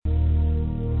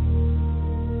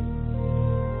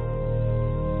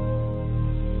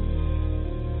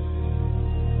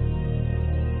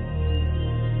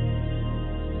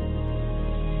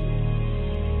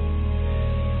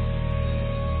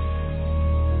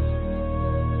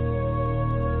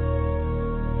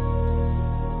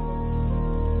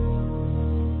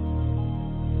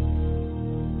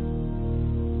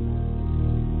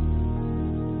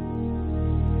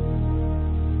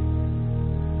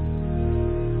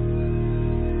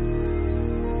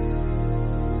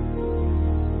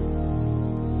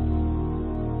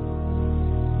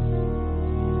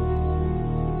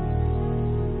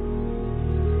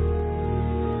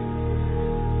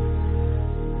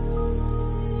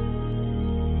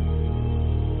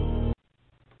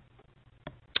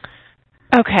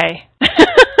Okay.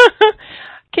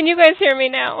 Can you guys hear me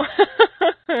now?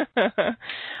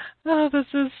 Oh, this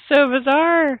is so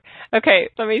bizarre. Okay,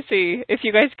 let me see. If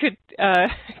you guys could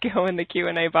go in the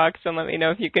Q&A box and let me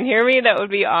know if you can hear me, that would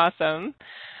be awesome.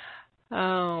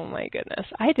 Oh, my goodness.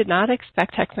 I did not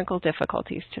expect technical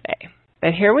difficulties today,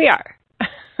 but here we are.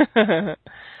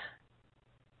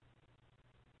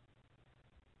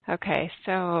 Okay,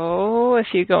 so if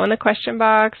you go in the question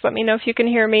box, let me know if you can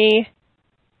hear me.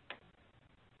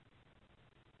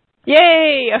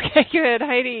 Yay! Okay, good.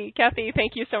 Heidi, Kathy,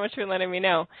 thank you so much for letting me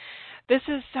know. This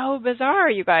is so bizarre,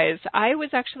 you guys. I was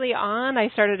actually I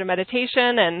started a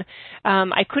meditation, and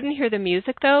I couldn't hear the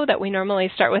music, though, that we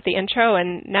normally start with the intro,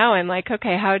 and now I'm like,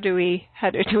 okay, how do we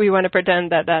want to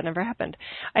pretend that that never happened?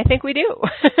 I think we do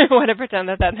want to pretend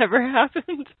that that never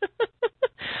happened.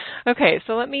 Okay,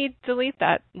 so let me delete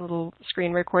that little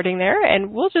screen recording there,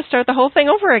 and we'll just start the whole thing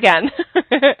over again.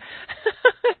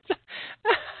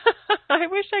 I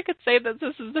wish I could say that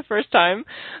this is the first time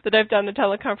that I've done a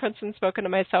teleconference and spoken to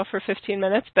myself for 15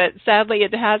 minutes, but sadly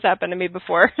it has happened to me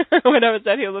before when I was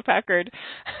at Hewlett Packard.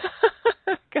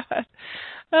 God.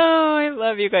 Oh, I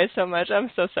love you guys so much.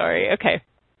 I'm so sorry. Okay.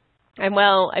 I'm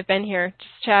well. I've been here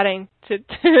just chatting to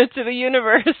the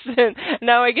universe, and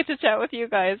now I get to chat with you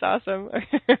guys. Awesome.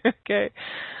 Okay.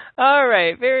 All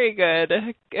right. Very good.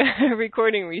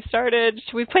 Recording restarted.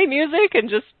 Should we play music and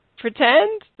just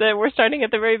pretend that we're starting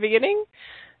at the very beginning?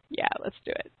 Yeah, let's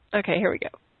do it. Okay, here we go.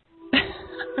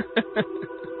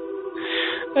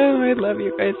 Oh, I love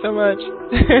you guys so much.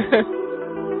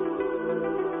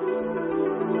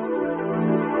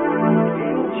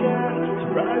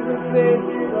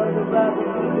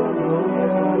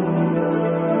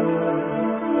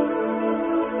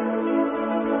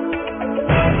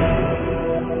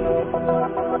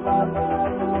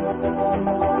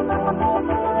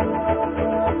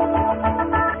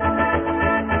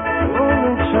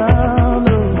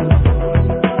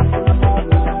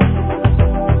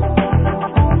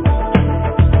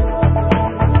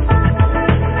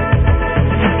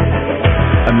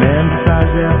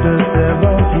 After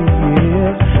 70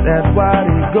 years, that's what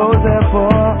he goes there for,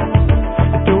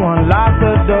 to unlock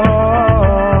the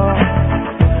door.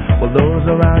 Well, those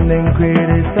around him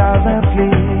criticize and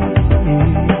flee.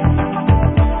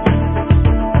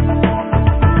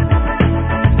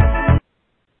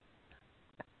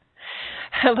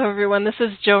 Hello, everyone. This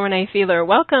is Jo Renee Feeler.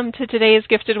 Welcome to today's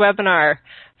gifted webinar.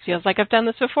 Feels like I've done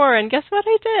this before, and guess what?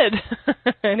 I did.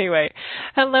 Anyway,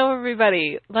 hello,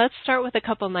 everybody. Let's start with a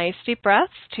couple nice deep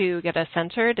breaths to get us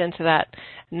centered into that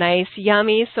nice,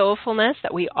 yummy soulfulness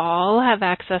that we all have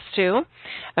access to.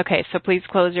 Okay, so please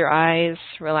close your eyes,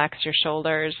 relax your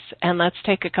shoulders, and let's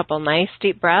take a couple nice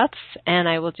deep breaths, and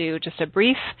I will do just a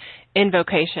brief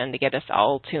invocation to get us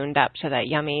all tuned up to that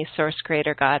yummy Source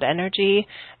Creator God energy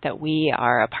that we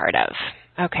are a part of.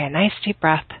 Okay, nice deep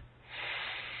breath.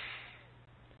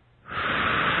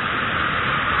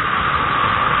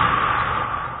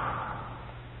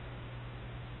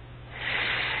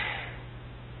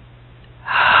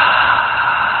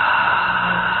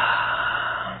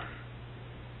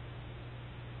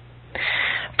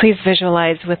 Please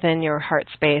visualize within your heart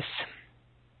space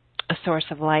a source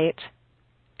of light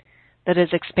that is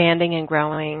expanding and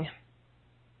growing,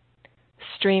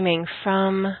 streaming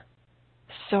from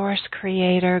Source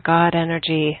Creator God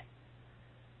energy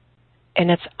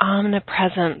in its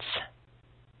omnipresence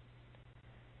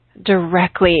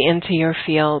directly into your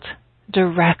field,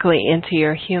 directly into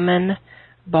your human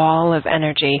ball of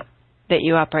energy that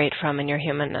you operate from in your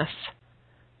humanness.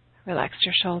 Relax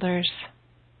your shoulders.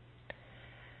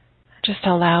 Just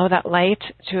allow that light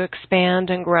to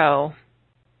expand and grow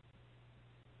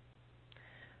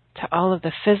to all of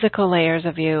the physical layers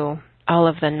of you, all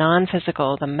of the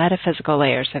non-physical, the metaphysical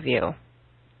layers of you,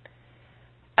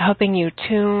 helping you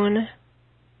tune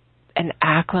and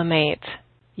acclimate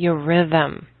your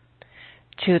rhythm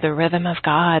to the rhythm of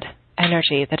God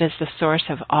energy that is the source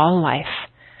of all life.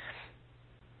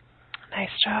 Nice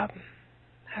job.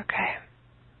 Okay.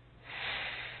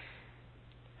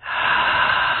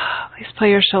 Please pull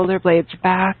your shoulder blades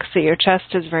back so your chest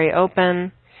is very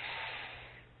open.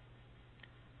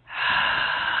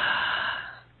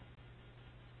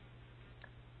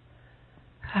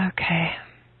 Okay.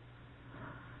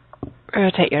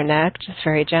 Rotate your neck just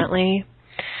very gently.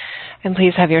 And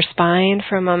please have your spine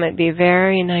for a moment be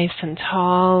very nice and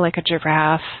tall like a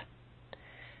giraffe,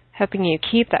 helping you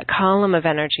keep that column of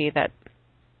energy that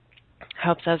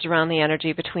helps us around the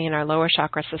energy between our lower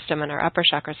chakra system and our upper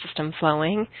chakra system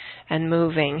flowing and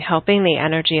moving, helping the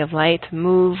energy of light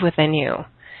move within you,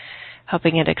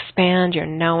 helping it expand your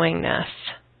knowingness,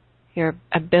 your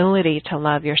ability to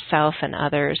love yourself and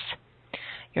others,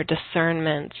 your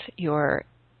discernment, your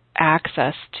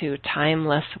access to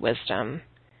timeless wisdom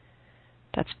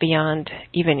that's beyond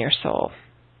even your soul,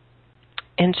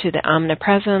 into the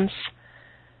omnipresence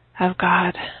of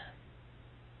God.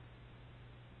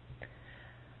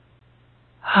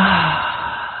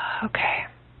 Okay.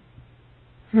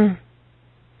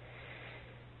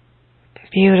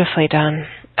 Beautifully done.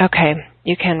 Okay,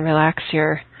 you can relax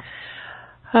your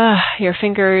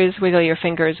fingers, wiggle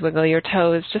your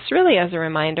toes, just really as a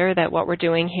reminder that what we're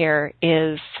doing here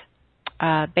is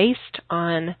based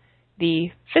on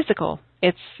the physical.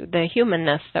 It's the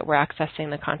humanness that we're accessing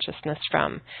the consciousness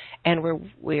from, and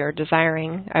we are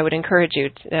desiring, I would encourage you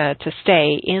to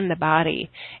stay in the body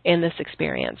in this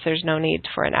experience. There's no need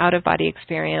for an out-of-body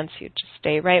experience. You just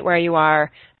stay right where you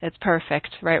are. It's perfect.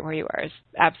 Right where you are is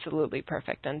absolutely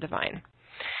perfect and divine.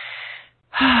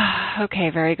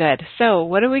 Okay, very good. So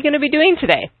what are we going to be doing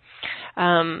today?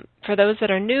 For those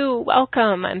that are new,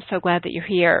 welcome. I'm so glad that you're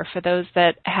here. For those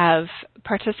that have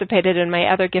participated in my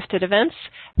other gifted events,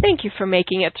 thank you for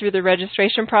making it through the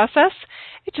registration process.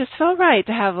 It just felt right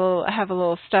to have a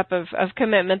little step of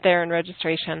commitment there in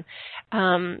registration.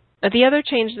 The other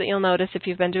change that you'll notice if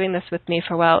you've been doing this with me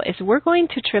for a while is we're going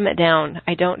to trim it down.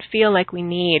 I don't feel like we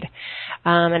need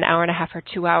an hour and a half or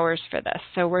 2 hours for this.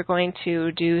 So we're going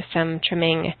to do some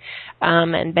trimming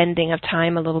and bending of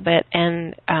time a little bit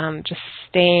and just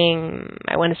staying,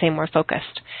 I want to say, more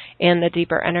focused in the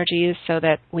deeper energies so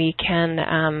that we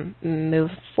can move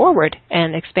forward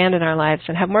and expand in our lives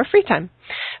and have more free time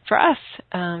for us,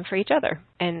 for each other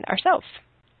and ourselves.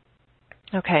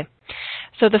 Okay.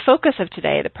 So the focus of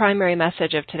today, the primary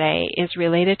message of today, is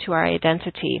related to our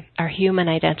identity, our human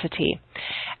identity.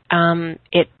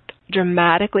 It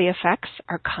dramatically affects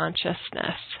our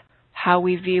consciousness, how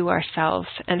we view ourselves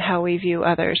and how we view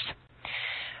others.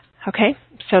 Okay,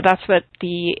 so that's what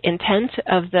the intent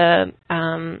of the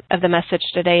message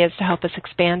today is, to help us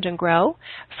expand and grow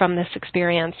from this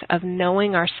experience of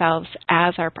knowing ourselves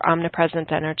as our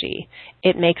omnipresent energy.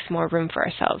 It makes more room for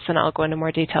ourselves, and I'll go into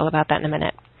more detail about that in a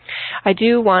minute. I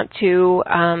do want to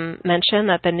mention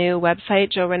that the new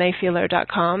website,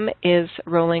 JoReneeFeeler.com, is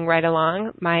rolling right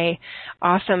along. My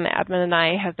awesome admin and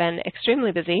I have been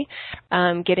extremely busy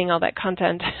getting all that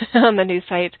content on the new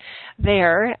site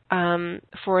there.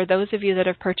 For those of you that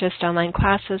have purchased online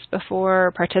classes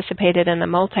before, participated in the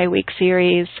multi-week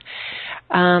series,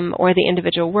 or the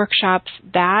individual workshops,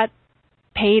 that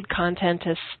paid content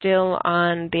is still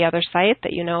on the other site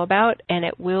that you know about, and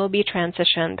it will be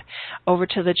transitioned over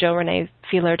to the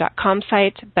JoReneeFeeler.com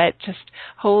site, but just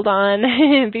hold on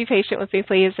and be patient with me,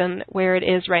 please, and where it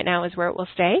is right now is where it will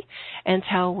stay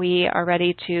until we are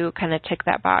ready to kind of tick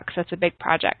that box. That's a big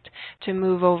project to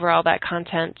move over all that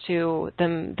content to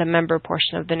the member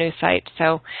portion of the new site.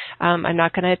 So I'm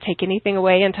not going to take anything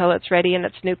away until it's ready in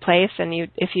its new place, and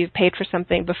if you've paid for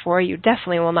something before, you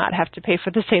definitely will not have to pay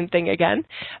for the same thing again.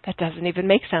 That doesn't even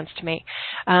make sense to me.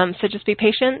 So just be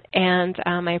patient, and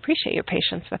I appreciate your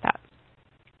patience with that.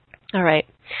 All right.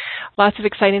 Lots of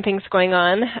exciting things going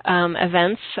on.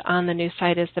 Events on the new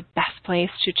site is the best place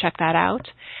to check that out.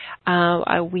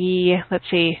 Let's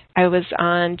see, I was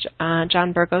on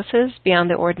John Burgos's Beyond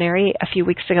the Ordinary a few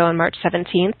weeks ago on March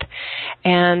 17th.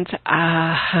 And,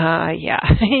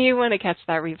 you want to catch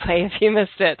that replay if you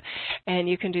missed it. And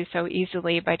you can do so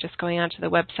easily by just going onto the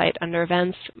website under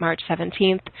events, March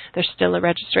 17th. There's still a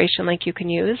registration link you can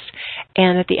use.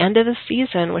 And at the end of the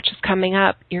season, which is coming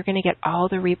up, you're going to get all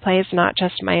the replays, not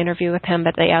just my interview with him,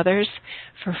 but the others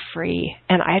for free.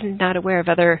 And I'm not aware of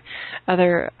other of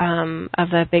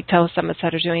the big telesummits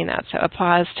that are doing that. So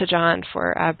applause to John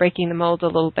for breaking the mold a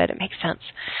little bit. It makes sense.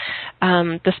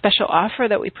 The special offer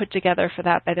that we put together for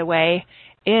that, by the way,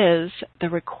 is the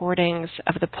recordings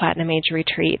of the Platinum Age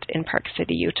Retreat in Park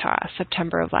City, Utah,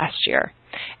 September of last year.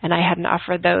 And I hadn't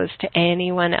offered those to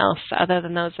anyone else other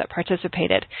than those that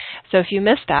participated. So if you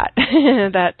missed that,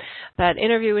 that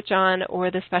interview with John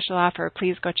or the special offer,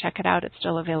 please go check it out. It's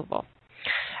still available.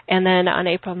 And then on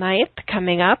April 9th,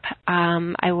 coming up,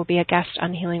 I will be a guest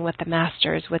on Healing with the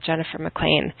Masters with Jennifer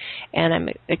McLean. And I'm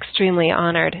extremely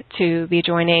honored to be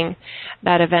joining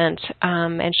that event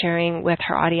and sharing with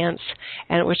her audience,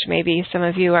 and which maybe some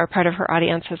of you are part of her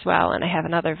audience as well. And I have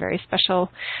another very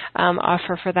special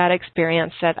offer for that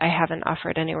experience that I haven't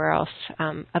offered anywhere else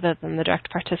other than the direct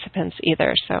participants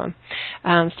either. So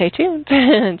stay tuned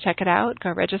and check it out. Go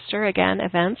register, again,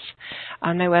 events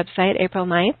on my website, April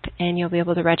 9th, and you'll be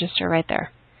able to register right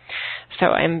there. So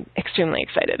I'm extremely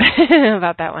excited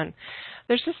about that one.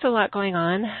 There's just a lot going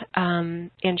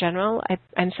on in general.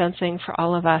 I'm sensing for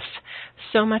all of us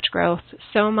so much growth,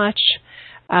 so much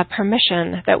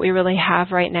permission that we really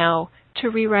have right now to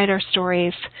rewrite our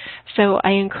stories. So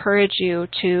I encourage you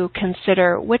to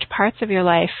consider which parts of your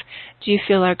life do you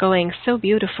feel are going so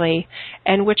beautifully,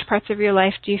 and which parts of your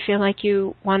life do you feel like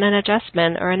you want an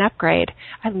adjustment or an upgrade.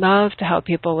 I love to help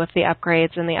people with the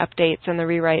upgrades and the updates and the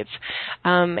rewrites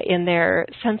in their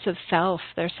sense of self,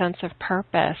 their sense of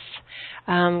purpose,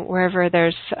 wherever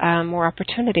there's more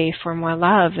opportunity for more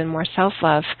love and more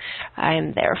self-love.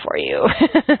 I'm there for you.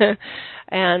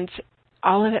 And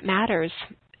all of it matters.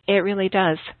 It really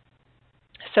does.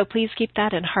 So please keep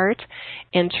that in heart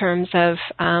in terms of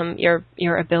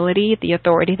your ability, the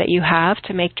authority that you have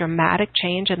to make dramatic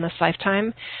change in this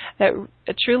lifetime. That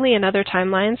truly in other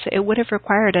timelines, it would have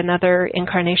required another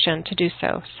incarnation to do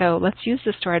so. So let's use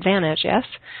this to our advantage, yes?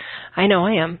 I know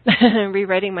I am.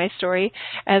 Rewriting my story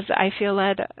as I feel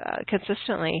led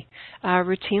consistently,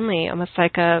 routinely, almost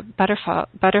like a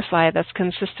butterfly that's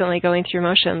consistently going through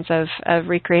motions of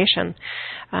recreation.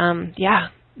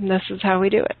 This is how we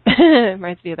do it. It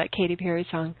reminds me of that Katy Perry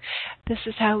song. This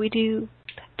is how we do.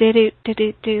 Do.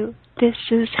 This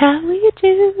is how we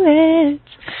do it.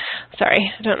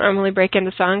 Sorry, I don't normally break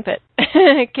into song, but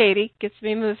Katy gets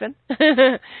me moving.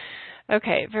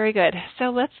 Okay, very good. So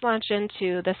let's launch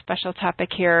into this special topic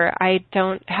here. I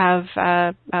don't have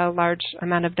a large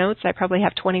amount of notes. I probably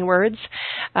have 20 words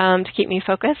to keep me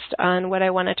focused on what I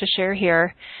wanted to share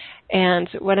here. And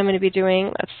what I'm going to be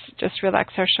doing, let's just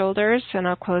relax our shoulders, and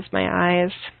I'll close my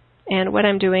eyes. And what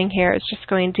I'm doing here is just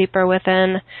going deeper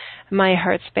within my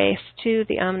heart space to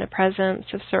the omnipresence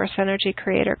of Source Energy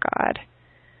Creator God.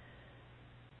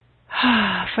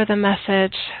 For the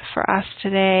message for us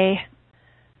today,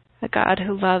 a God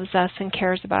who loves us and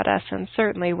cares about us and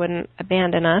certainly wouldn't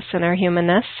abandon us in our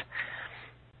humanness.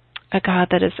 A God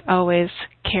that is always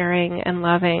caring and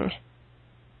loving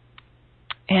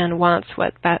and wants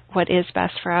what is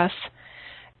best for us,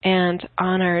 and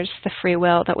honors the free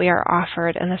will that we are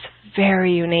offered in this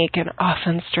very unique and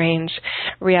often strange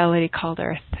reality called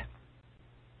Earth.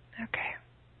 Okay.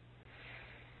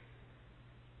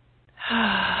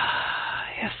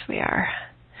 Yes, we are.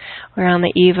 We're on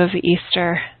the eve of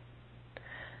Easter.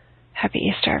 Happy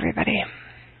Easter, everybody.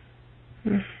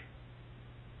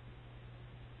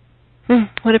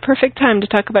 What a perfect time to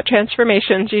talk about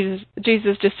transformation.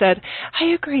 Jesus just said, I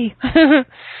agree.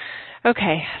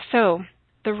 Okay, so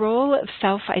the role of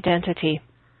self-identity.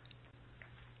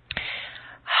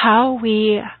 How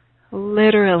we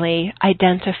literally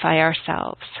identify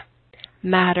ourselves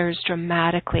matters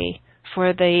dramatically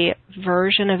for the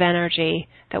version of energy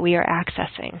that we are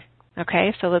accessing.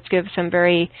 Okay, so let's give some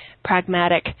very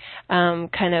pragmatic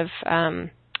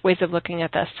ways of looking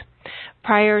at this.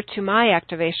 Prior to my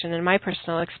activation and my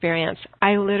personal experience,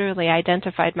 I literally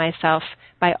identified myself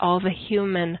by all the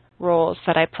human roles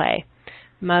that I play.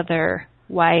 Mother,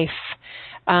 wife,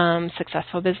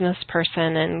 successful business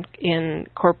person, and in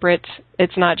corporate,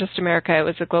 it's not just America, it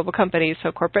was a global company,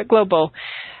 so corporate global.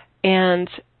 And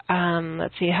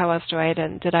let's see, how else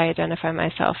did I identify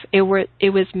myself? It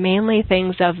was mainly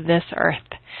things of this earth.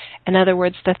 In other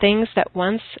words, the things that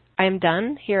once I'm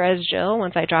done here as Jill,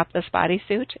 once I drop this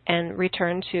bodysuit and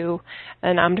return to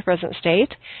an omnipresent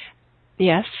state,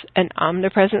 yes, an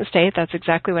omnipresent state, that's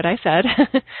exactly what I said,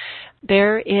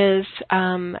 there is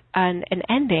an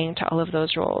ending to all of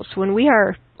those roles. When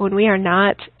I'm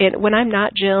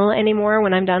not Jill anymore,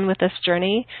 when I'm done with this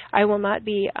journey, I will not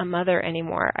be a mother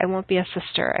anymore. I won't be a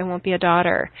sister. I won't be a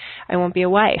daughter. I won't be a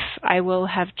wife. I will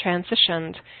have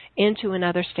transitioned into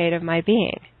another state of my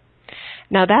being.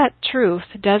 Now, that truth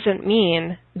doesn't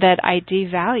mean that I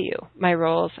devalue my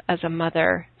roles as a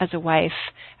mother, as a wife,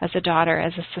 as a daughter,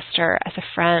 as a sister, as a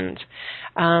friend,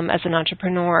 as an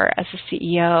entrepreneur, as a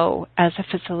CEO, as a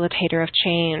facilitator of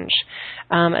change,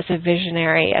 as a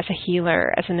visionary, as a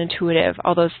healer, as an intuitive,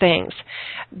 all those things.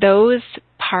 Those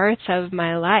parts of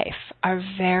my life are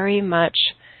very much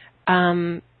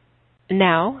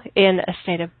now in a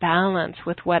state of balance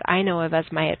with what I know of as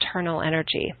my eternal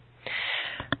energy.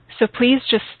 So please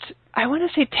I want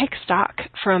to say take stock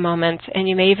for a moment, and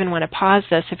you may even want to pause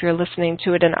this if you're listening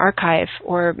to it in archive,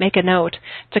 or make a note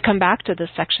to come back to this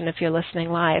section if you're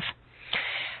listening live,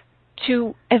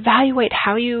 to evaluate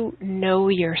how you know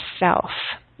yourself.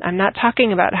 I'm not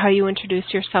talking about how you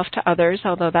introduce yourself to others,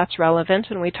 although that's relevant,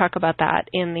 and we talk about that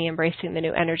in the Embracing the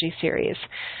New Energy series.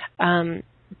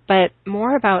 But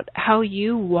more about how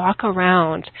you walk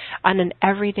around on an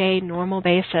everyday, normal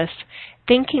basis,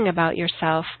 thinking about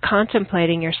yourself,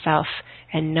 contemplating yourself,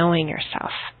 and knowing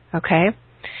yourself, okay?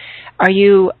 Are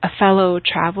you a fellow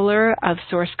traveler of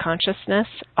source consciousness,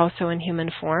 also in human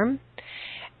form?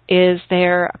 Is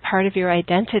there a part of your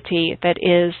identity that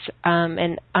is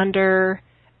an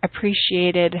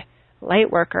appreciated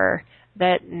light worker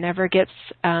that never gets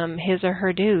his or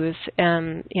her dues,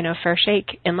 fair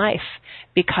shake in life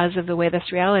because of the way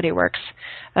this reality works.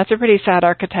 That's a pretty sad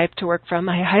archetype to work from.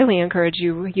 I highly encourage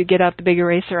you get out the big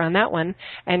eraser on that one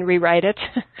and rewrite it.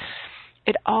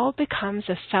 It all becomes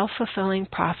a self-fulfilling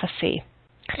prophecy.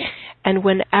 And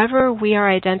whenever we are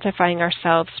identifying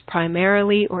ourselves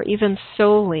primarily or even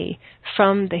solely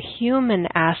from the human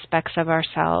aspects of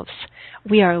ourselves,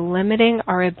 we are limiting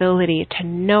our ability to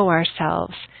know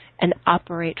ourselves and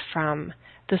operate from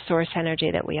the source energy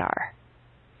that we are.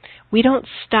 We don't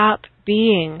stop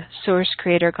being Source,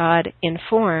 Creator, God in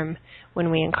form when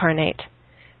we incarnate.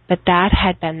 But that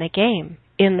had been the game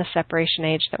in the separation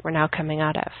age that we're now coming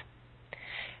out of.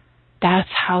 That's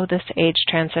how this age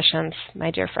transitions,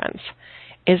 my dear friends,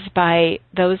 is by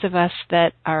those of us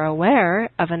that are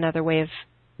aware of another way of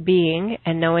being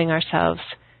and knowing ourselves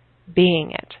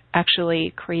being it,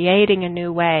 actually creating a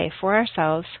new way for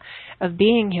ourselves of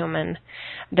being human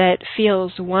that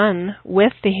feels one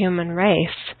with the human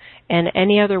race and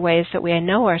any other ways that we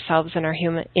know ourselves in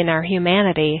our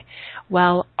humanity,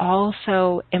 while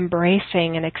also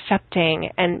embracing and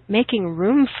accepting and making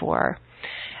room for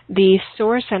the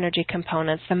source energy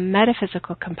components, the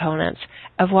metaphysical components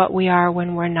of what we are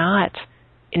when we're not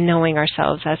knowing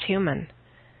ourselves as human.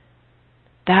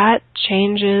 That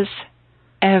changes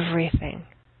everything.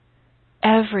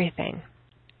 Everything.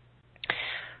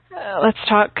 Let's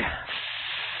talk,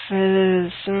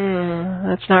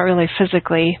 that's not really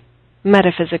physically,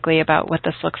 metaphysically about what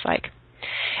this looks like.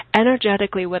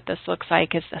 Energetically, what this looks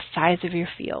like is the size of your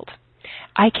field.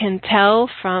 I can tell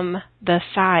from the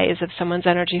size of someone's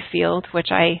energy field,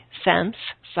 which I sense,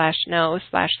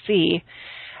 /know/see,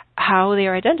 how they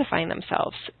are identifying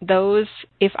themselves. Those,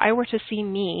 if I were to see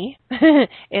me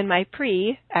in my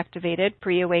pre-activated,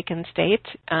 pre-awakened state,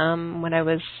 when I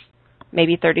was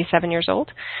maybe 37 years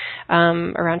old,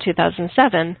 around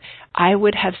 2007, I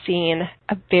would have seen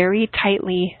a very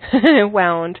tightly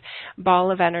wound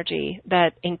ball of energy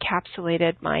that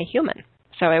encapsulated my human.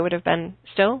 So I would have been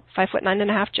still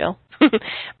 5'9.5" Jill.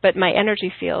 But my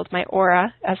energy field, my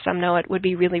aura, as some know it, would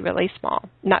be really, really small,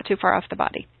 not too far off the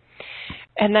body.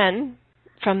 And then,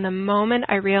 from the moment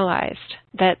I realized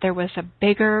that there was a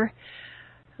bigger,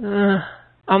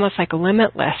 almost like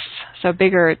limitless, so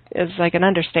bigger is like an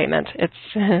understatement.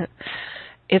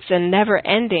 It's a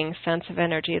never-ending sense of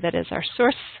energy that is our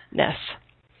sourceness.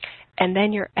 And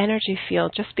then your energy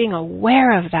field, just being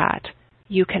aware of that,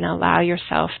 you can allow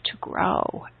yourself to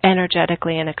grow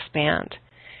energetically and expand.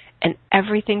 And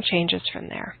everything changes from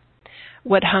there.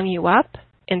 What hung you up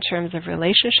in terms of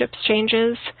relationships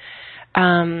changes.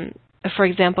 For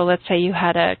example, let's say you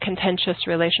had a contentious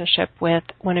relationship with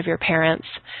one of your parents,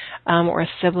 or a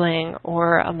sibling,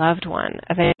 or a loved one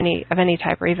of any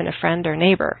type, or even a friend or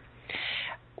neighbor.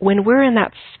 When we're in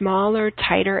that smaller,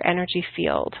 tighter energy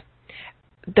field,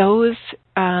 those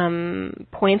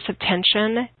points of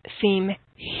tension seem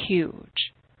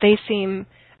huge. They seem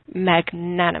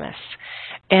magnanimous.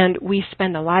 And we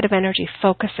spend a lot of energy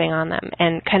focusing on them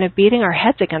and kind of beating our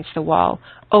heads against the wall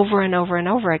over and over and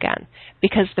over again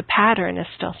because the pattern is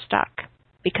still stuck,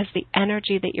 because the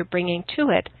energy that you're bringing to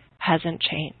it hasn't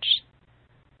changed.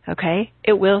 Okay?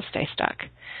 It will stay stuck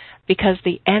because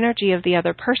the energy of the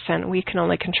other person we can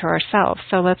only control ourselves.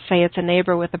 So let's say it's a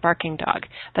neighbor with a barking dog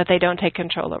that they don't take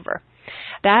control over.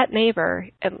 That neighbor,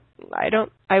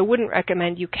 I wouldn't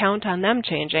recommend you count on them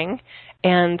changing,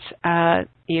 and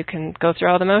you can go through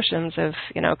all the motions of,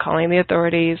 calling the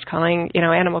authorities, calling,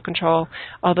 animal control,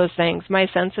 all those things. My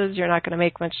sense is you're not going to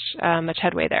make much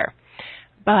headway there.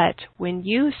 But when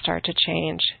you start to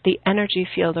change, the energy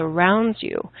field around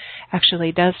you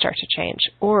actually does start to change,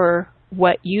 or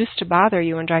what used to bother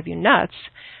you and drive you nuts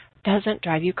doesn't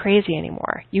drive you crazy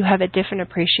anymore. You have a different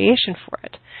appreciation for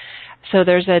it. So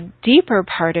there's a deeper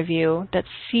part of you that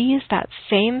sees that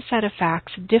same set of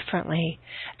facts differently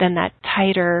than that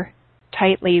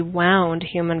tightly wound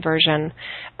human version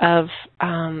of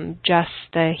just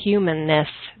the humanness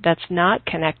that's not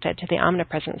connected to the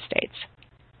omnipresent states.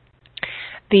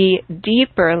 The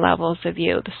deeper levels of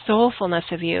you, the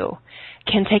soulfulness of you,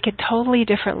 can take a totally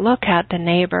different look at the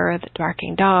neighbor, the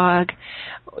barking dog,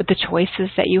 the choices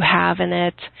that you have in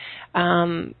it.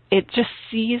 It just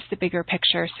sees the bigger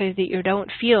picture so that you don't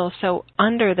feel so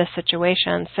under the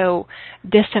situation, so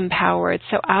disempowered,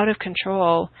 so out of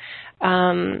control,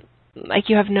 like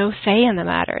you have no say in the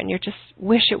matter, and you just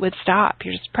wish it would stop.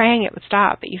 You're just praying it would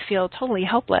stop, but you feel totally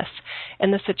helpless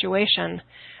in the situation.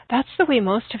 That's the way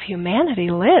most of humanity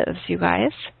lives, you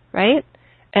guys, right?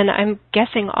 And I'm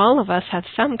guessing all of us have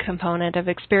some component of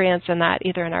experience in that,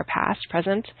 either in our past,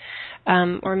 present,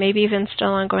 or maybe even still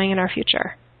ongoing in our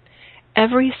future.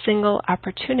 Every single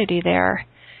opportunity there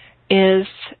is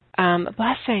a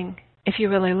blessing if you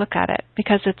really look at it,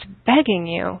 because it's begging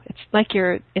you. It's like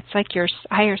your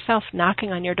higher self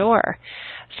knocking on your door,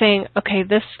 saying, "Okay,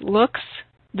 this looks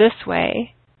this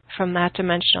way from that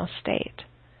dimensional state.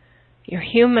 Your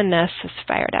humanness is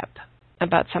fired up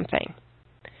about something.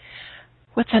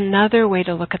 What's another way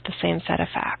to look at the same set of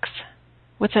facts?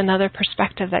 What's another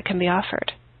perspective that can be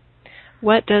offered?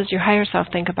 What does your higher self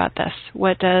think about this?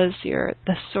 What does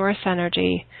the source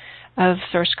energy of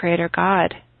Source Creator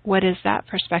God, what is that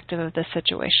perspective of this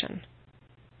situation?"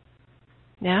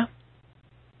 Yeah?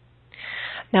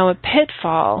 Now, a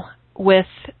pitfall with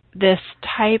this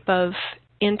type of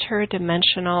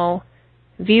interdimensional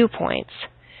viewpoints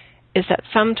is that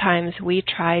sometimes we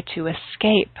try to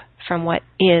escape from what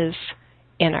is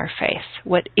in our face,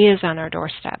 what is on our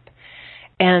doorstep.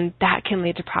 And that can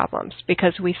lead to problems,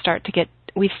 because we start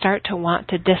to want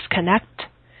to disconnect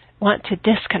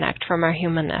from our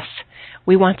humanness.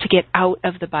 We want to get out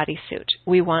of the bodysuit.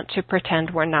 We want to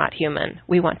pretend we're not human.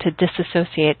 We want to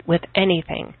disassociate with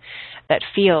anything that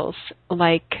feels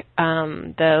like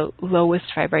the lowest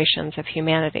vibrations of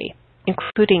humanity,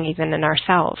 including even in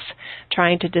ourselves,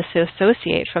 trying to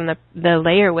disassociate from the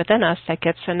layer within us that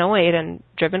gets annoyed and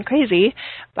driven crazy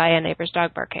by a neighbor's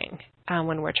dog barking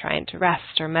when we're trying to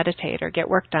rest or meditate or get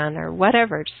work done or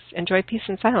whatever, just enjoy peace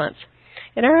and silence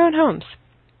in our own homes,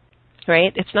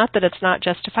 right? It's not that it's not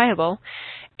justifiable.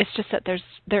 It's just that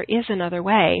there is another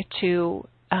way to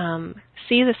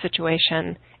see the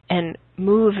situation and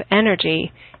move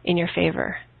energy in your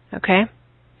favor, okay?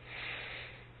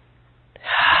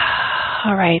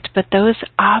 All right, but those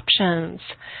options,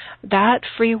 that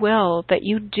free will that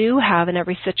you do have in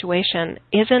every situation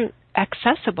isn't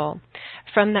accessible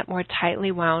from that more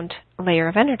tightly wound layer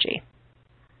of energy.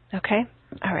 Okay?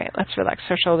 All right, let's relax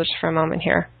our shoulders for a moment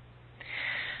here.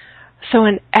 So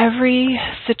in every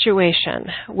situation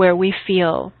where we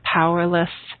feel powerless,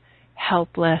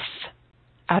 helpless,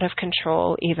 out of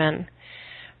control even,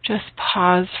 just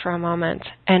pause for a moment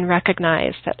and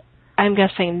recognize that I'm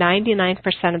guessing 99%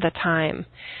 of the time,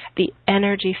 the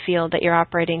energy field that you're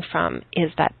operating from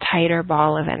is that tighter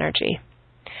ball of energy.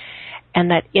 And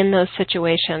that in those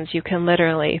situations, you can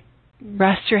literally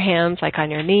rest your hands like on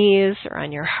your knees or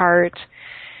on your heart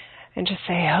and just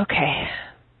say, okay,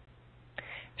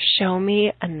 show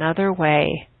me another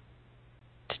way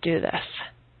to do this,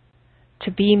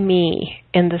 to be me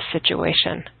in this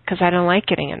situation, because I don't like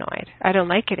getting annoyed. I don't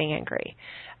like getting angry.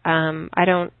 I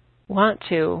don't want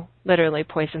to literally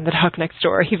poison the dog next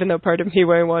door, even though part of me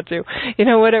might want to,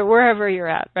 wherever you're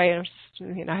at, right? I'm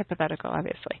just, hypothetical,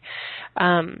 obviously.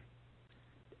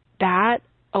 That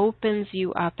opens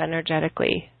you up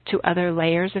energetically to other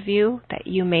layers of you that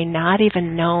you may not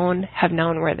even have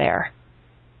known were there,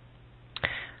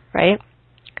 right?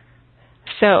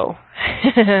 So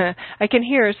I can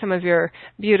hear some of your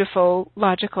beautiful,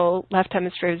 logical left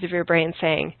hemispheres of your brain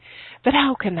saying, but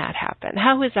how can that happen?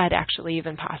 How is that actually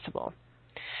even possible?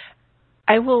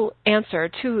 I will answer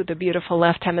to the beautiful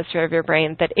left hemisphere of your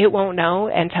brain that it won't know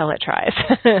until it tries.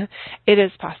 It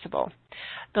is possible.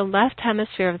 The left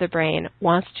hemisphere of the brain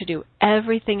wants to do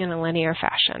everything in a linear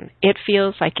fashion. It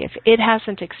feels like if it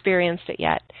hasn't experienced it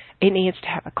yet, it needs to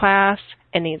have a class,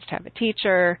 it needs to have a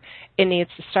teacher, it needs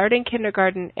to start in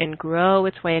kindergarten and grow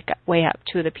its way up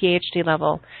to the PhD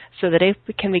level so that it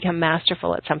can become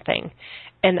masterful at something.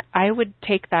 And I would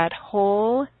take that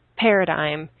whole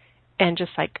paradigm and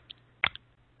just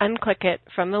unclick it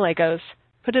from the Legos,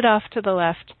 put it off to the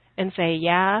left, and say,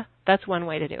 yeah, that's one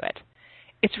way to do it.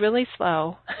 It's really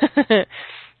slow,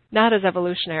 not as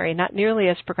evolutionary, not nearly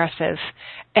as progressive,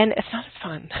 and it's not as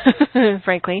fun,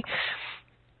 frankly.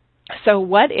 So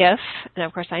what if, and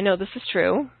of course I know this is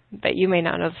true, but you may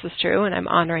not know this is true, and I'm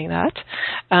honoring that,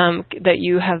 that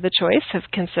you have the choice of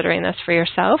considering this for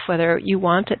yourself, whether you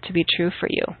want it to be true for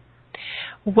you.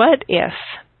 What if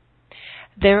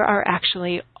there are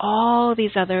actually all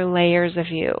these other layers of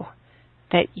you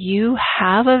that you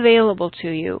have available to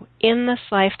you in this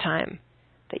lifetime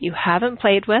that you haven't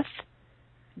played with,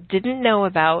 didn't know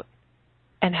about,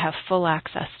 and have full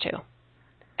access to.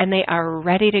 And they are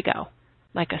ready to go,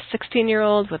 like a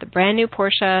 16-year-old with a brand new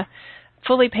Porsche,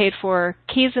 fully paid for,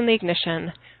 keys in the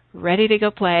ignition, ready to go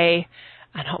play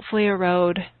on hopefully a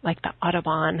road like the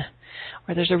Autobahn,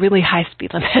 where there's a really high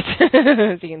speed limit,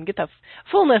 so you can get the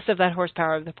fullness of that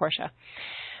horsepower of the Porsche.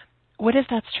 What if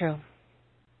that's true?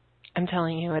 I'm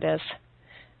telling you it is.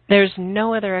 There's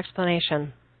no other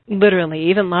explanation literally,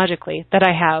 even logically, that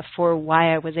I have for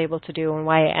why I was able to do and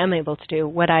why I am able to do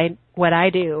what I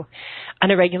do on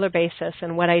a regular basis,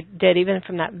 and what I did even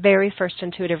from that very first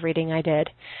intuitive reading I did,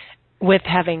 with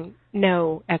having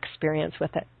no experience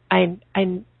with it.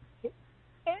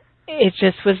 It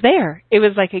just was there. It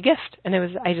was like a gift, and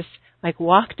I just like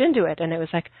walked into it, and it was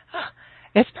like, oh,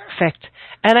 it's perfect.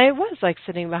 And I was like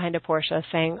sitting behind a Porsche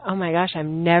saying, oh my gosh,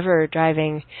 I'm never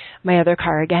driving my other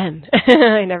car again.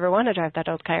 I never want to drive that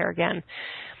old car again.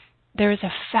 There is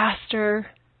a faster,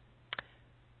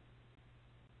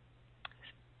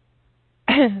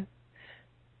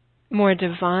 more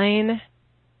divine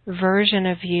version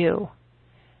of you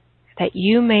that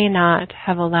you may not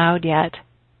have allowed yet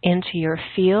into your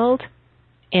field,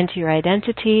 into your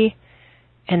identity,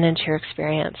 and into your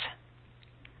experience.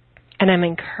 And I'm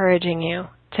encouraging you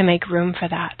to make room for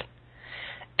that.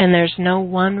 And there's no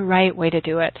one right way to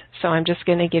do it. So I'm just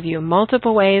going to give you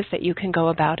multiple ways that you can go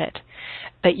about it.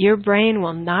 But your brain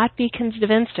will not be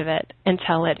convinced of it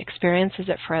until it experiences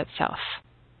it for itself.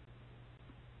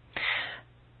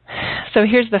 So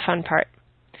here's the fun part.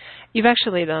 You've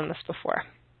actually done this before.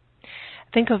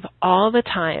 Think of all the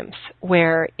times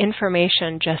where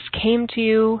information just came to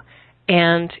you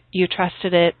and you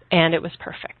trusted it and it was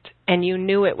perfect. And you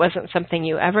knew it wasn't something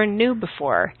you ever knew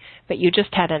before, but you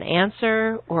just had an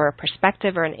answer or a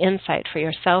perspective or an insight for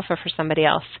yourself or for somebody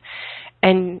else.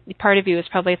 And part of you is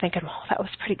probably thinking, well, that was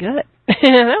pretty good.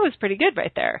 That was pretty good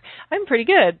right there. I'm pretty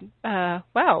good.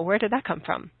 Wow, where did that come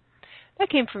from? That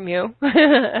came from you,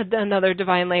 another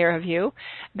divine layer of you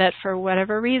that for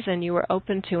whatever reason you were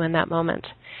open to in that moment.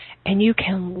 And you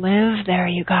can live there,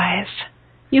 you guys.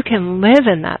 You can live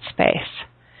in that space.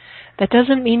 That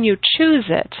doesn't mean you choose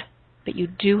it, but you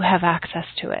do have access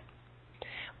to it.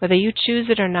 Whether you choose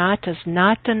it or not does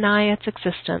not deny its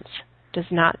existence, does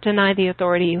not deny the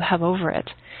authority you have over it,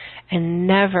 and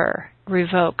never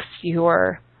revokes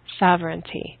your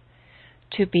sovereignty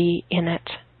to be in it.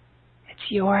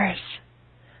 It's yours.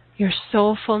 Your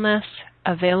soulfulness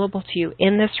available to you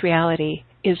in this reality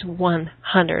is 100%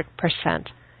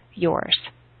 yours.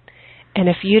 And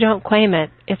if you don't claim it,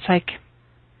 it's like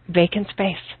vacant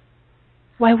space.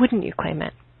 Why wouldn't you claim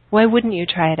it? Why wouldn't you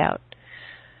try it out?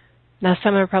 Now,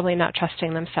 some are probably not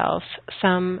trusting themselves.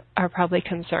 Some are probably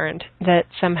concerned that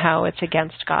somehow it's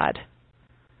against God.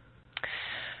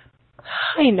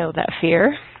 I know that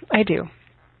fear. I do.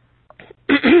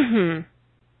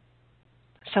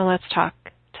 So let's talk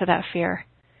to that fear,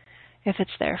 if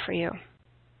it's there for you.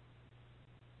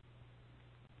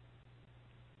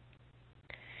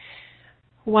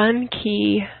 One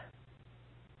key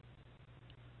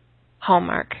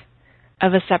hallmark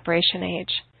of a separation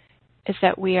age is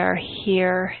that we are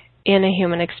here in a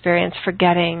human experience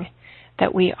forgetting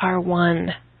that we are one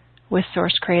with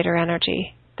Source Creator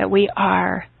Energy, that we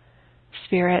are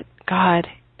Spirit, God,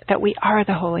 that we are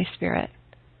the Holy Spirit,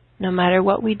 no matter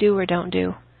what we do or don't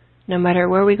do, no matter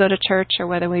where we go to church or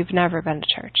whether we've never been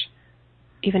to church,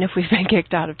 even if we've been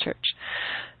kicked out of church.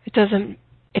 It doesn't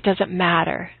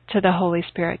matter to the Holy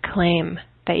Spirit claim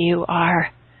that you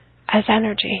are as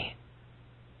energy.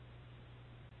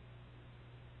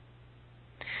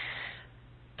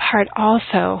 Part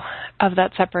also of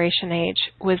that separation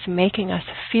age was making us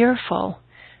fearful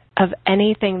of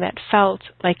anything that felt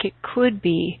like it could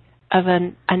be of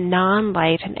a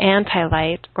non-light, an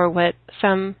anti-light, or what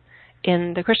some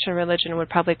in the Christian religion would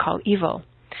probably call evil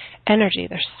energy.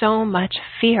 There's so much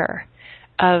fear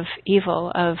of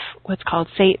evil, of what's called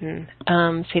Satan,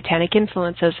 satanic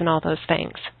influences, and all those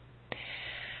things.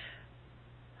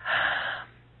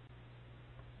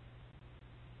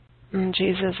 And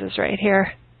Jesus is right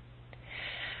here.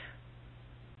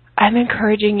 I'm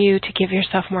encouraging you to give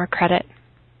yourself more credit.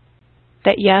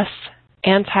 That yes,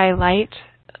 anti-light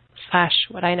 /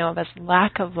 what I know of as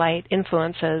lack of light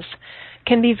influences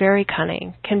can be very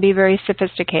cunning, can be very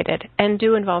sophisticated, and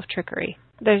do involve trickery.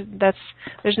 There's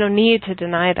no need to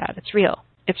deny that. It's real.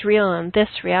 It's real in this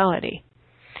reality.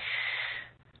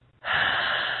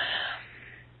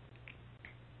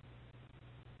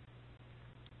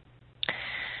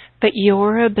 But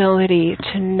your ability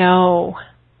to know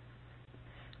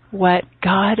what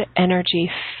God energy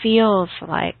feels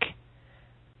like,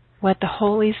 what the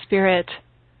Holy Spirit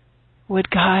would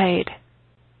guide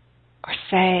or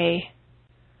say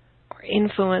or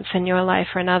influence in your life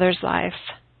or in others' lives.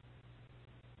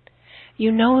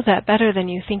 You know that better than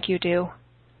you think you do.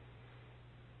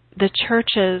 The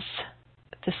churches,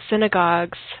 the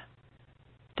synagogues,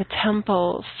 the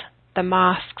temples, the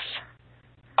mosques,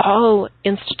 all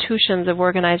institutions of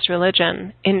organized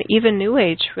religion, and even New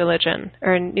Age religion,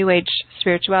 or New Age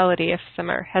spirituality, if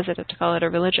some are hesitant to call it a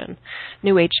religion,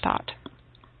 New Age thought.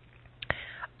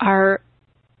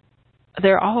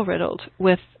 they're all riddled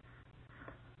with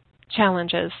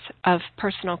challenges of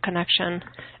personal connection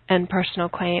and personal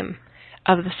claim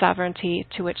of the sovereignty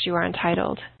to which you are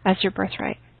entitled as your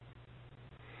birthright.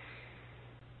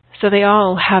 So they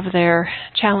all have their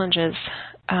challenges,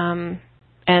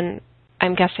 and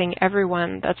I'm guessing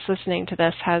everyone that's listening to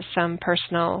this has some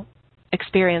personal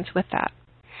experience with that.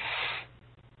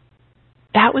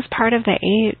 That was part of the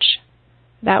age.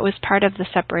 That was part of the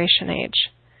separation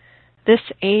age. This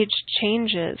age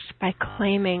changes by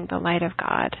claiming the light of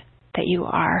God that you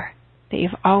are, that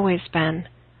you've always been,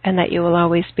 and that you will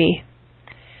always be.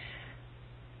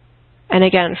 And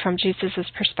again, from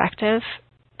Jesus' perspective,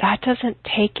 that doesn't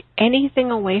take anything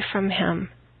away from him.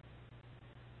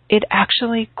 It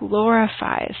actually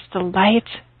glorifies the light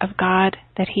of God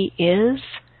that he is,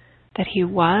 that he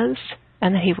was,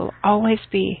 and that he will always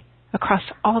be across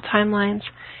all timelines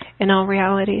and all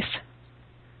realities.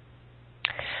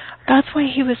 That's why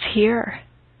he was here,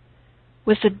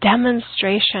 was a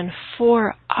demonstration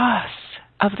for us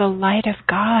of the light of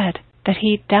God that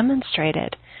he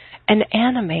demonstrated and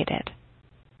animated.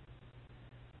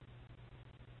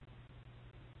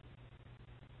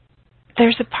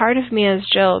 There's a part of me as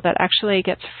Jill that actually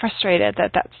gets frustrated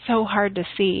that that's so hard to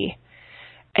see.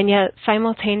 And yet,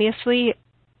 simultaneously,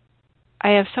 I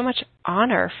have so much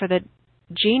honor for the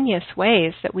genius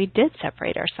ways that we did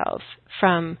separate ourselves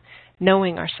from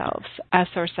knowing ourselves as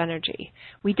source energy.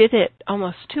 We did it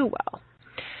almost too well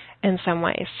in some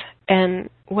ways. And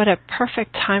what a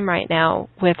perfect time right now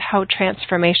with how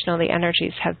transformational the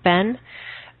energies have been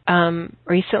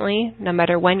recently, no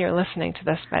matter when you're listening to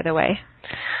this, by the way,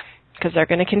 because they're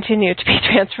going to continue to be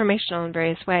transformational in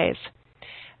various ways.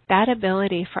 That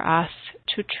ability for us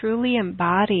to truly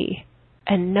embody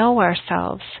and know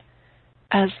ourselves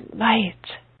as light,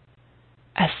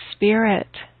 as spirit,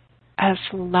 as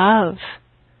love,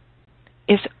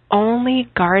 is only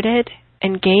guarded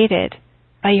and gated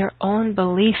by your own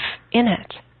belief in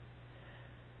it.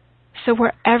 So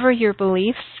wherever your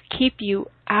beliefs keep you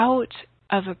out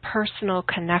of a personal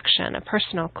connection, a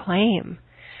personal claim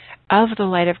of the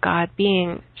light of God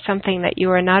being something that you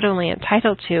are not only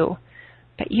entitled to,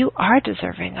 but you are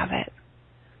deserving of it.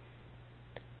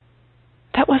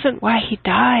 That wasn't why he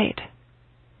died.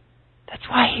 That's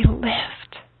why he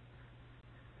lived.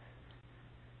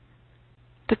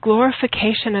 The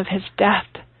glorification of his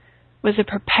death was a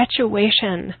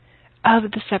perpetuation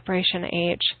of the separation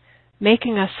age,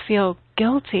 making us feel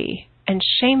guilty and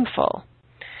shameful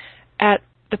at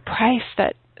the price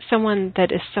that someone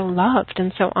that is so loved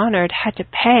and so honored had to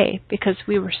pay because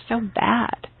we were so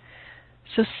bad,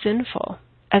 so sinful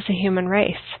as a human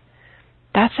race.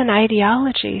 That's an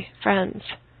ideology, friends.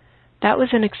 That was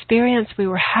an experience we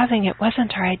were having. It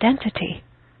wasn't our identity.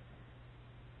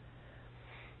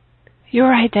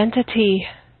 Your identity,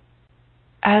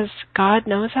 as God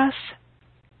knows us,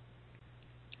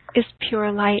 is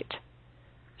pure light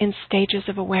in stages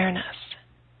of awareness.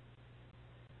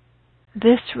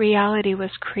 This reality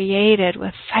was created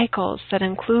with cycles that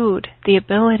include the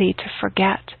ability to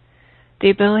forget, the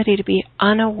ability to be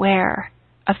unaware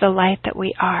of the light that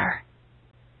we are.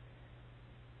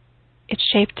 It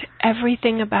shaped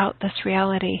everything about this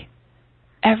reality,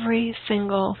 every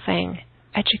single thing,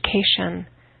 education,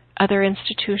 other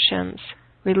institutions,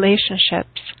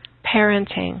 relationships,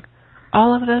 parenting,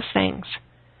 all of those things.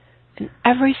 And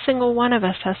every single one of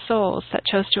us as souls that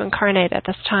chose to incarnate at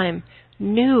this time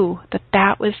knew that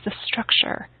that was the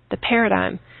structure, the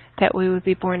paradigm that we would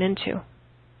be born into.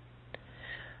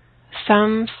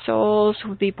 Some souls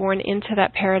would be born into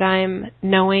that paradigm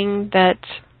knowing that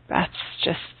that's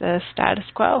just the status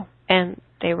quo, and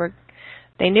they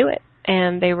knew it,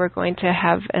 and they were going to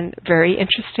have a very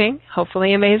interesting,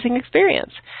 hopefully amazing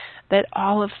experience that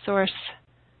all of Source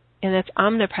in its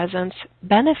omnipresence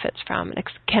benefits from and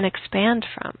can expand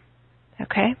from.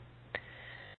 Okay?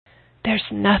 There's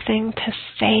nothing to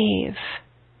save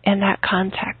in that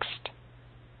context.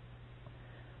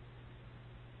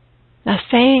 Now,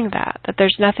 saying that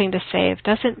there's nothing to save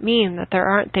doesn't mean that there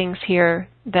aren't things here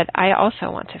that I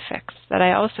also want to fix, that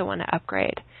I also want to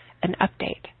upgrade and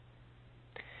update.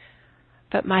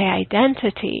 But my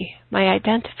identity, my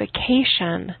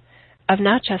identification of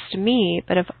not just me,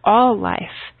 but of all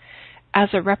life as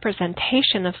a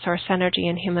representation of Source energy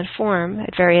in human form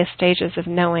at various stages of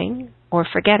knowing or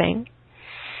forgetting,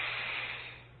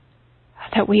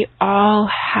 that we all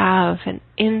have an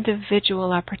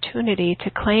individual opportunity to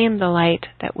claim the light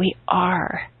that we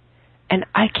are. And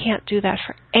I can't do that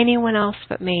for anyone else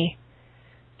but me.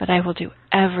 But I will do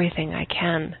everything I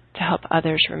can to help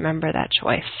others remember that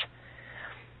choice,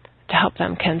 to help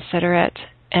them consider it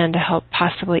and to help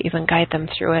possibly even guide them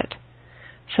through it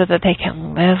so that they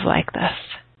can live like this.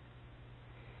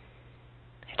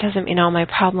 It doesn't mean all my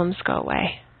problems go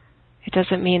away. It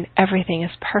doesn't mean everything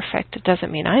is perfect. It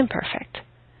doesn't mean I'm perfect.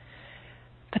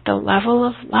 But the level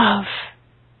of love,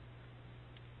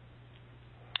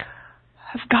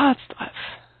 of God's love,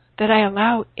 that I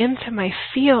allow into my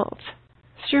field,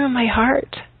 through my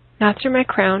heart, not through my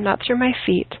crown, not through my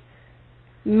feet,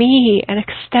 me, an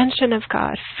extension of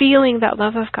God, feeling that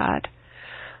love of God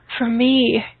for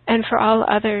me and for all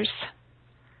others.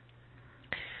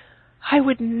 I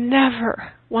would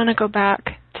never want to go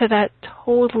back to that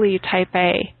totally type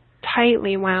A,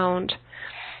 tightly wound,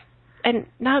 and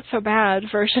not so bad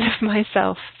version of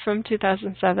myself from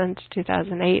 2007 to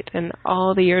 2008 and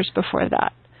all the years before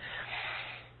that.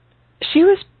 She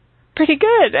was pretty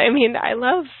good. I mean, I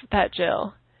love that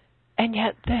Jill. And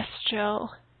yet this Jill,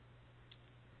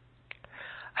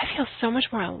 I feel so much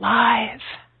more alive.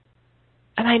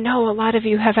 And I know a lot of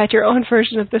you have had your own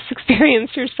version of this experience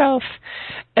yourself.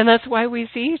 And that's why we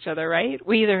see each other, right?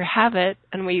 We either have it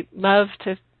and we love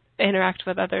to interact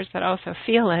with others that also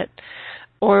feel it,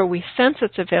 or we sense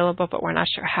it's available, but we're not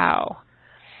sure how.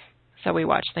 So we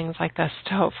watch things like this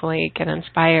to hopefully get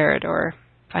inspired or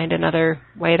find another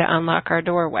way to unlock our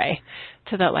doorway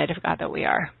to that light of God that we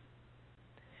are.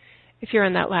 If you're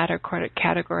in that latter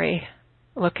category,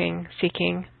 looking,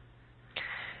 seeking,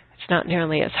 it's not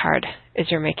nearly as hard as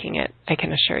you're making it, I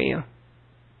can assure you.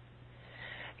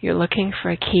 You're looking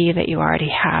for a key that you already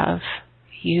have.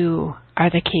 You are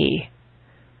the key.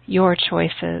 Your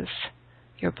choices,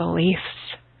 your beliefs,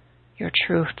 your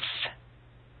truths.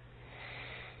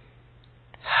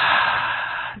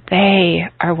 They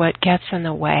are what gets in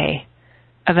the way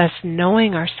of us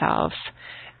knowing ourselves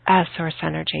as source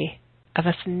energy, of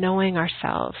us knowing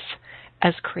ourselves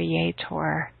as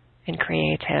creator and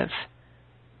creative.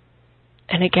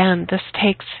 And again, this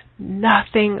takes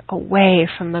nothing away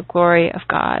from the glory of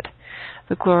God,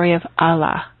 the glory of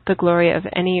Allah, the glory of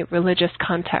any religious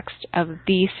context of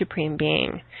the Supreme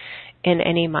Being in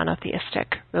any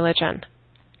monotheistic religion.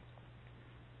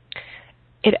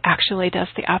 It actually does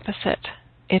the opposite.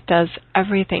 It does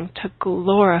everything to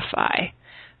glorify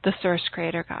the source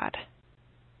creator God.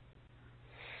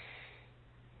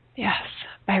 Yes,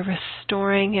 by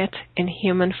restoring it in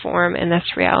human form in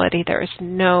this reality, there is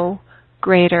no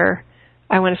greater,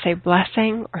 I want to say,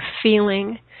 blessing or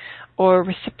feeling or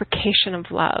reciprocation of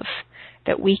love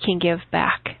that we can give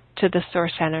back to the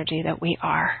source energy that we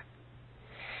are.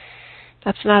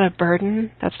 That's not a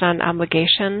burden. That's not an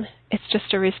obligation. It's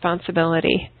just a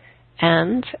responsibility.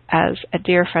 And as a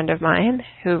dear friend of mine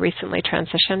who recently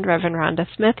transitioned, Reverend Rhonda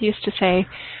Smith, used to say,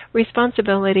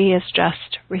 responsibility is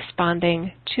just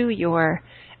responding to your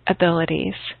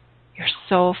abilities, your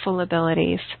soulful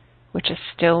abilities, which is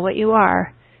still what you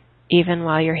are, even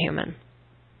while you're human.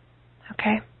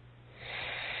 Okay?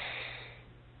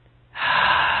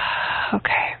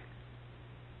 Okay.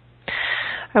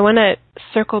 I want to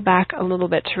circle back a little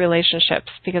bit to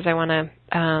relationships because I want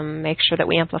to make sure that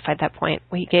we amplified that point.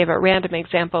 We gave a random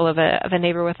example of a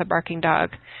neighbor with a barking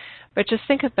dog. But just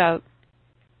think about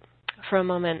for a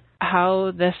moment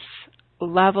how this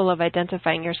level of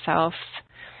identifying yourself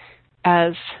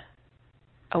as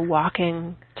a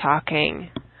walking,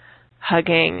 talking,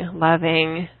 hugging,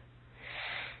 loving,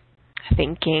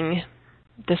 thinking,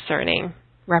 discerning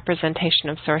representation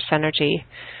of source energy,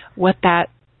 what that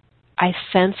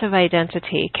sense of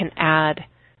identity can add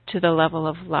to the level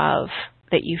of love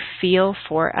that you feel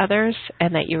for others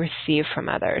and that you receive from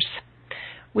others.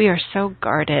 We are so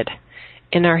guarded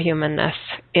in our humanness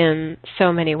in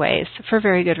so many ways, for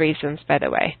very good reasons, by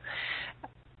the way.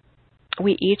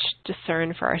 We each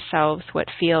discern for ourselves what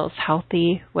feels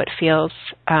healthy, what feels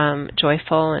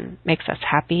joyful and makes us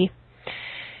happy.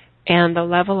 And the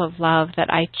level of love that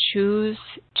I choose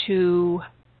to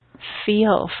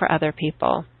feel for other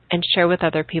people and share with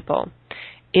other people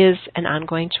is an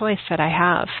ongoing choice that I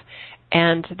have.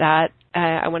 And that,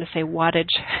 I want to say wattage,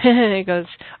 it goes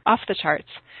off the charts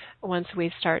once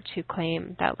we start to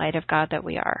claim that light of God that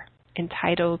we are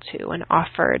entitled to and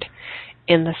offered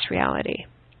in this reality.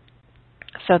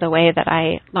 So the way that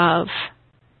I love,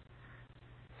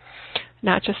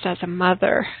 not just as a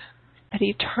mother, but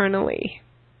eternally,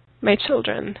 my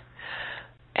children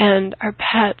and our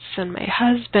pets and my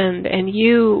husband and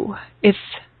you,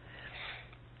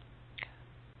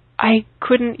 I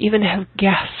couldn't even have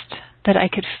guessed that I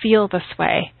could feel this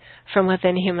way from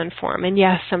within human form. And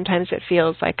yes, sometimes it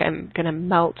feels like I'm going to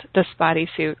melt this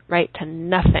bodysuit right to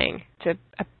nothing, to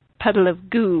a puddle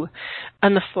of goo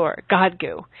on the floor, God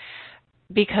goo.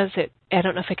 because I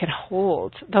don't know if it can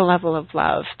hold the level of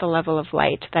love, the level of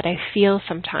light that I feel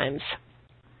sometimes.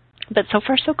 But so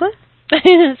far, so good.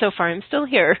 So far, I'm still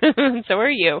here. So are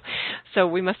you. So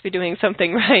we must be doing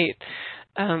something right.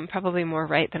 Probably more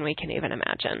right than we can even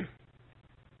imagine.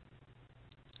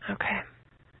 Okay.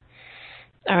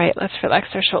 All right, let's relax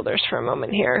our shoulders for a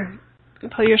moment here.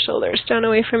 Pull your shoulders down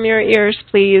away from your ears,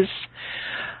 please.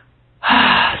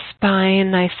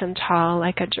 Spine nice and tall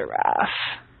like a giraffe.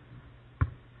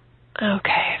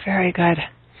 Okay, very good.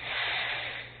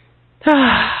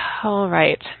 All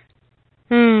right.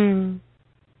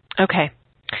 Okay.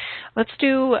 Let's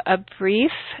do a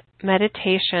brief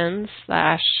meditation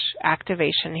 /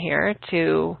 activation here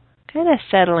to kind of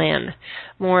settle in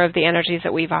more of the energies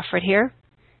that we've offered here.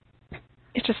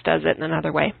 It just does it in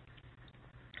another way.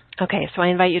 Okay, so I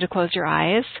invite you to close your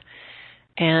eyes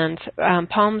and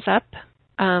palms up,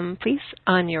 please,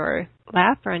 on your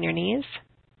lap or on your knees.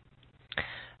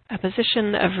 A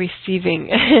position of receiving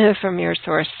from your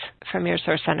source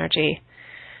energy,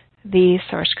 the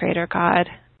Source Creator God.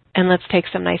 And let's take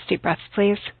some nice deep breaths,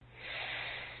 please.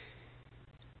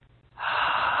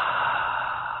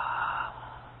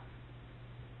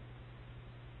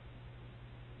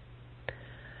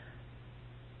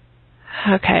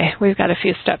 Okay, we've got a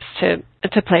few steps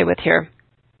to play with here.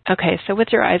 Okay, so with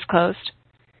your eyes closed,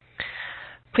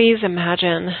 please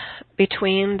imagine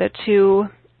between the two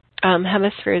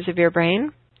hemispheres of your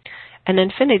brain an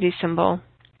infinity symbol,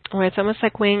 where it's almost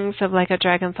like wings of like a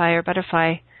dragonfly or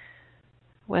butterfly,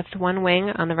 with one wing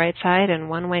on the right side and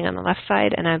one wing on the left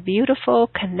side, and a beautiful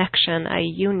connection, a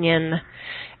union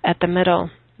at the middle,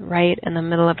 right in the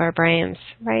middle of our brains,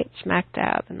 right smack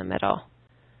dab in the middle.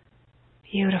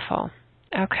 Beautiful.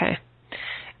 Okay.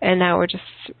 And now we're just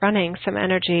running some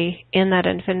energy in that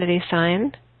infinity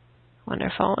sign.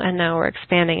 Wonderful. And now we're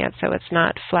expanding it so it's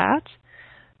not flat.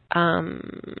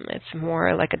 It's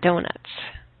more like a donut.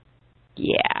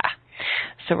 Yeah.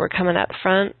 So we're coming at the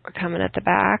front, we're coming at the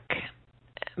back.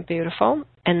 Beautiful.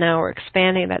 And now we're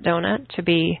expanding that donut to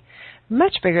be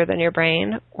much bigger than your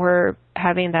brain. We're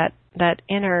having that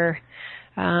inner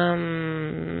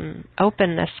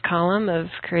openness column of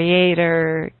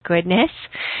creator goodness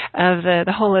of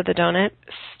the whole of the donut,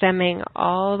 stemming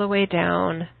all the way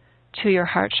down to your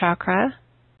heart chakra.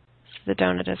 So the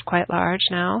donut is quite large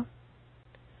now.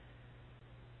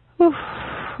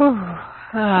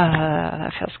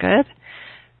 That feels good.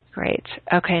 Great.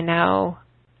 Okay, now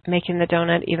making the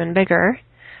donut even bigger,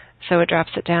 so it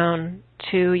drops it down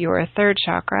to your third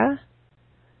chakra.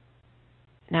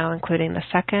 Now including the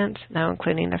second, now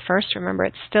including the first. Remember,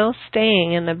 it's still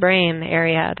staying in the brain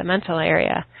area, the mental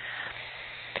area,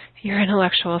 your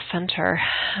intellectual center,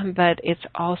 but it's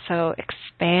also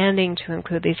expanding to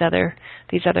include these other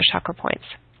chakra points.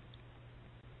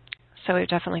 So we've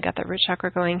definitely got the root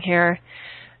chakra going here.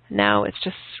 Now it's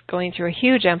just going through a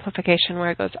huge amplification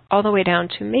where it goes all the way down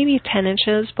to maybe 10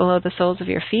 inches below the soles of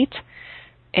your feet,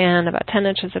 and about 10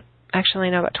 inches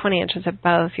about 20 inches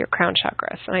above your crown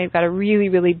chakra. So now you've got a really,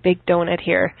 really big donut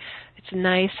here. It's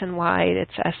nice and wide.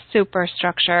 It's a super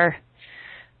structure.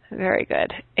 Very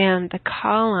good. And the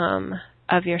column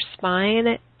of your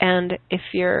spine, and if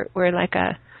we're like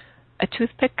a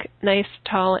toothpick, nice,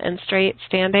 tall, and straight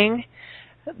standing,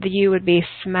 you would be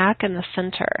smack in the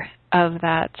center of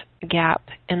that gap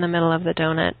in the middle of the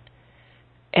donut.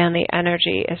 And the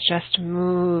energy is just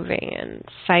moving and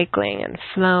cycling and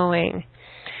flowing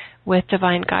with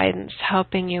divine guidance,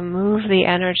 helping you move the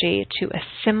energy to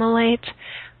assimilate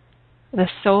the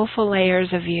soulful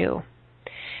layers of you,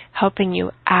 helping you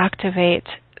activate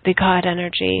the God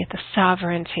energy, the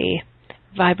sovereignty,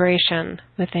 vibration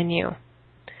within you.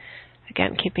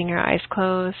 Again, keeping your eyes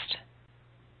closed.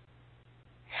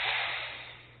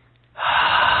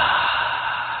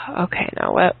 Okay,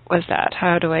 now what was that?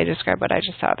 How do I describe what I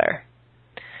just saw there?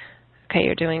 Okay,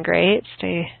 you're doing great.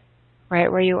 Stay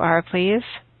right where you are, please.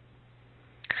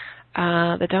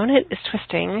 The donut is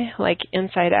twisting, like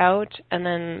inside out, and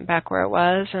then back where it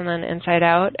was, and then inside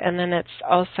out, and then it's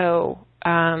also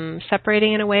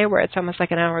separating in a way where it's almost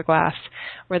like an hourglass,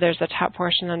 where there's a top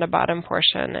portion and a bottom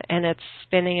portion, and it's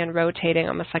spinning and rotating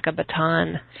almost like a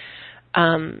baton,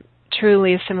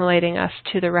 truly assimilating us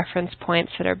to the reference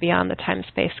points that are beyond the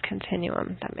time-space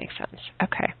continuum. That makes sense.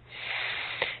 Okay.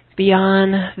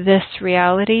 Beyond this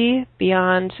reality,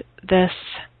 beyond this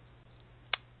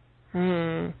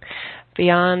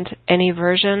beyond any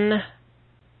version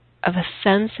of a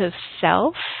sense of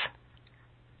self,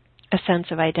 a sense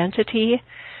of identity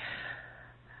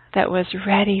that was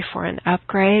ready for an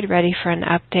upgrade, ready for an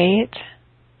update.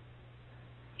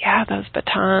 Yeah, those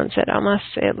batons,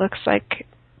 it looks like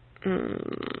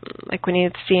like when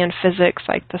you see in physics,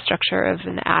 like the structure of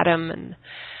an atom, and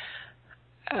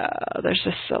there's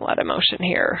just a lot of motion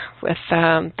here with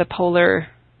the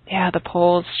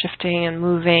poles shifting and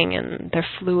moving, and they're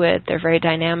fluid, they're very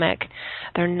dynamic.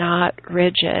 They're not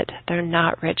rigid.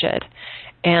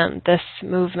 And this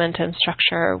movement and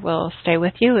structure will stay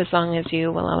with you as long as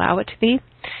you will allow it to be.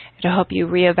 It'll help you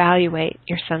reevaluate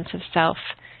your sense of self.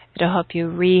 It'll help you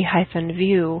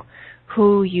view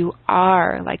who you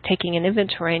are, like taking an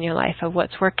inventory in your life of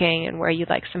what's working and where you'd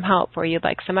like some help, where you'd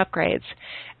like some upgrades.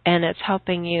 And it's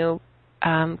helping you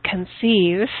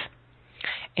conceive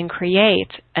and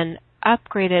create an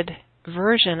upgraded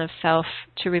version of self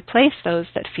to replace those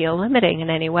that feel limiting in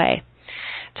any way,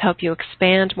 to help you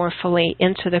expand more fully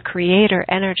into the creator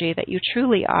energy that you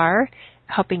truly are,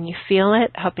 helping you feel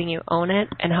it, helping you own it,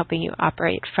 and helping you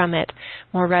operate from it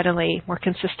more readily, more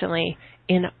consistently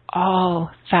in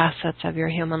all facets of your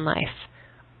human life.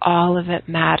 All of it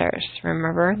matters,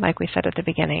 remember, like we said at the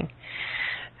beginning.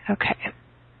 Okay.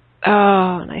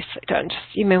 Oh, nicely done.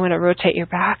 You may want to rotate your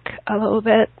back a little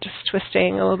bit, just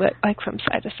twisting a little bit, like from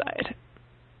side to side.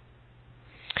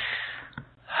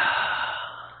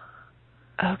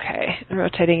 Okay, and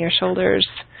rotating your shoulders,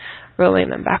 rolling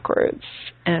them backwards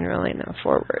and rolling them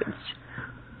forwards.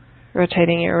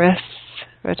 Rotating your wrists,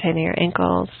 rotating your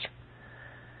ankles.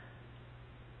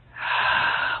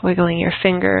 Wiggling your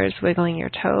fingers, wiggling your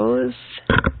toes.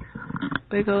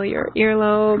 Wiggle your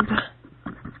earlobe.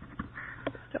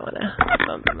 Don't want to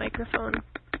bump the microphone.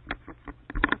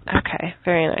 Okay,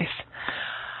 very nice.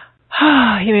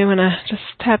 You may want to just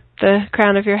tap the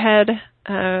crown of your head,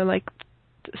 like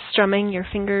strumming your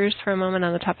fingers for a moment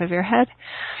on the top of your head.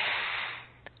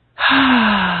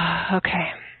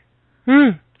 Okay.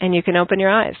 And you can open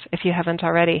your eyes if you haven't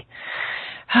already.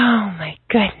 Oh my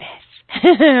goodness.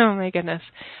 Oh my goodness.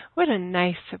 What a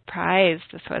nice surprise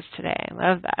this was today. I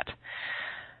love that.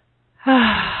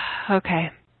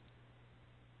 Okay.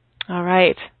 All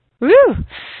right. Woo!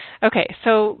 Okay,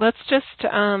 so let's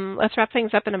wrap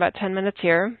things up in about 10 minutes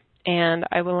here, and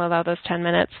I will allow those 10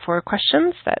 minutes for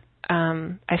questions that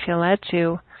I feel led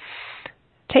to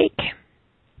take.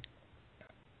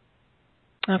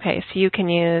 Okay, so you can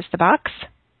use the box.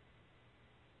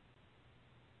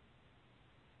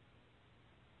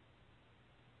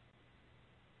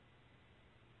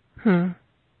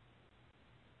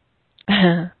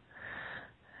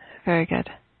 Very good.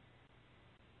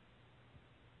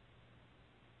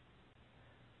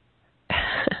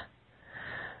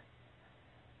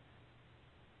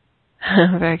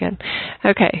 Very good.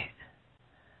 Okay.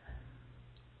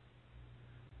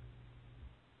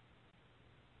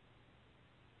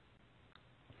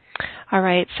 All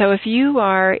right. So if you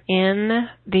are in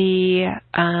the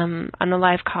on the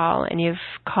live call and you've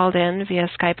called in via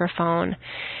Skype or phone,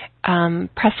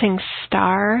 pressing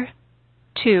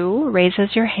 *2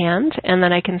 raises your hand, and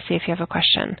then I can see if you have a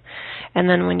question. And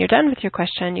then when you're done with your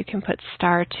question, you can put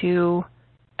 *2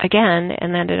 again,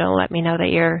 and then it'll let me know that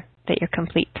you're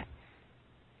complete.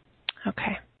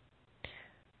 Okay.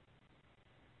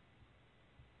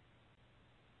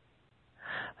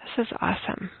 This is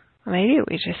awesome. Maybe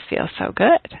we just feel so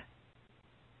good.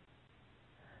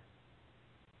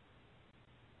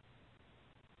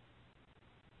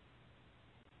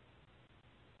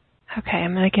 Okay,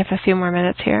 I'm going to give a few more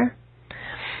minutes here.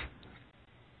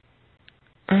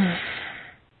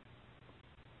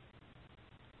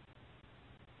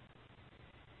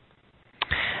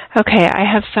 Okay, I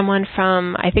have someone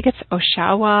from, I think it's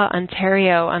Oshawa,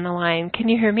 Ontario on the line. Can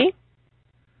you hear me?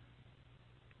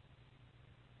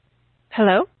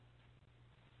 Hello?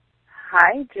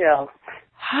 Hi, Jill.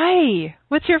 Hi.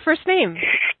 What's your first name?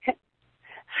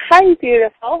 Hi,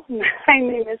 beautiful. My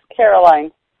name is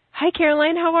Caroline. Hi,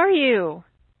 Caroline. How are you?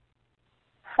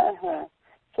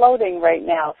 Floating right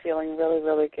now, feeling really,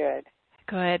 really good.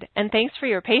 Good. And thanks for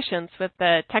your patience with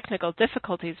the technical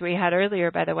difficulties we had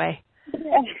earlier, by the way.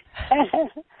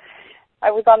 I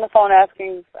was on the phone I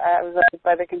was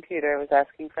by the computer. I was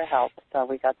asking for help, so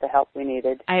we got the help we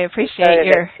needed. I appreciate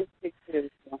your...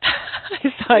 I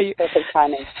saw you. Perfect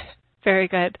timing. Very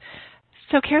good.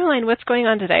 So, Caroline, what's going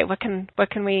on today? What do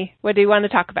you want to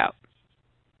talk about?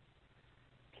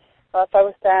 Well, if I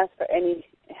was to ask for any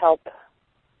help,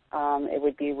 it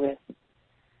would be with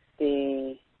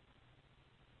the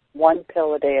 1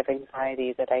 pill a day of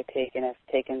anxiety that I take and have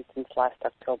taken since last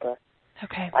October.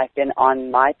 Okay. I've been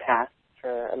on my path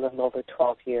for a little over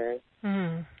 12 years.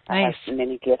 Nice. I have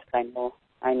many gifts. I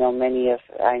know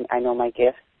my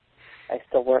gifts. I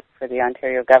still work for the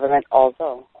Ontario government,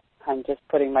 although I'm just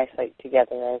putting my site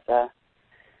together as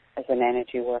an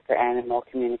energy worker, animal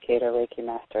communicator, Reiki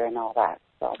master, and all that.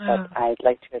 So, but I'd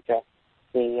like to address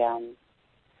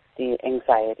the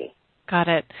anxiety. Got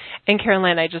it. And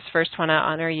Caroline, I just first want to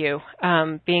honor you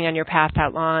being on your path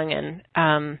that long,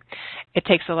 and it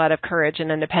takes a lot of courage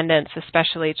and independence,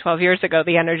 especially 12 years ago.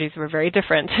 The energies were very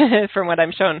different from what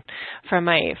I'm shown from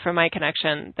my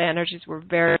connection. The energies were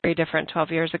very, very different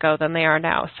 12 years ago than they are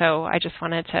now. So I just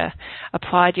wanted to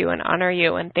applaud you and honor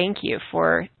you and thank you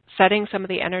for setting some of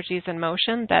the energies in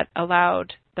motion that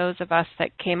allowed those of us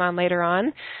that came on later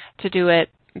on to do it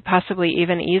possibly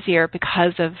even easier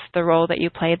because of the role that you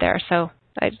played there. So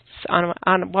I just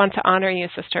want to honor you,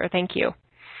 sister. Thank you.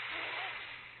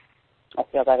 I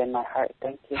feel that in my heart.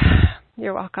 Thank you.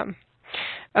 You're welcome.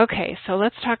 Okay, so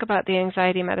let's talk about the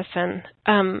anxiety medicine.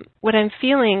 What I'm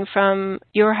feeling from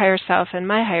your higher self and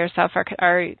my higher self,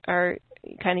 our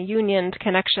kind of unioned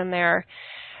connection there,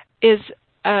 is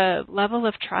a level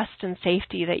of trust and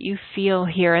safety that you feel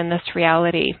here in this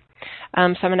reality. So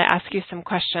I'm going to ask you some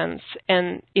questions,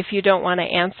 and if you don't want to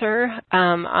answer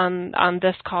on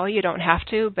this call, you don't have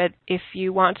to, but if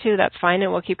you want to, that's fine,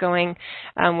 and we'll keep going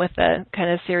with the kind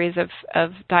of series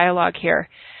of dialogue here.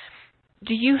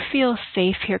 Do you feel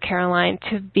safe here, Caroline,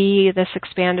 to be this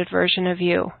expanded version of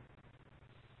you?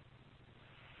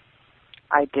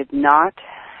 I did not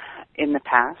in the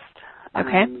past,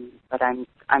 okay, but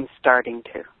I'm starting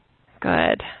to.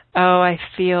 Good. Oh, I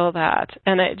feel that.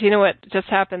 And do you know what just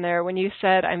happened there? When you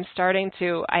said I'm starting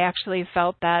to, I actually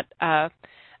felt that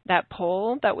that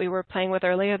pole that we were playing with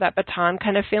earlier, that baton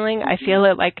kind of feeling. Mm-hmm. I feel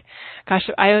it like, gosh,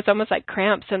 I was almost like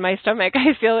cramps in my stomach.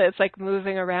 I feel it's like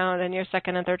moving around in your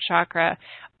second and third chakra,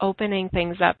 opening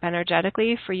things up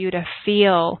energetically for you to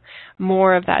feel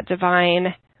more of that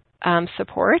divine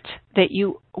support that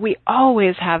we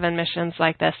always have in missions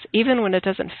like this, even when it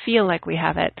doesn't feel like we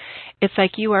have it. It's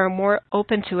like you are more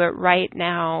open to it right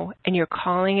now, and you're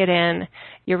calling it in,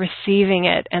 you're receiving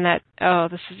it, and that, oh,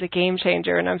 this is a game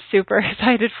changer, and I'm super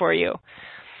excited for you.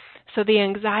 So the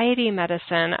anxiety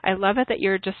medicine, I love it that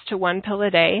you're just to 1 pill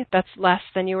a day. That's less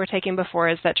than you were taking before.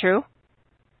 Is that true?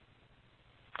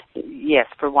 Yes,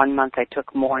 for 1 month I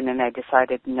took more, and then I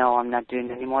decided, no, I'm not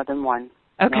doing any more than one.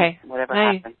 Okay. No, whatever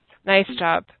happens. Nice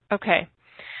job. Okay.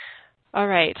 All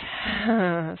right.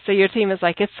 So your team is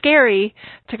like, it's scary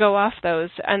to go off those.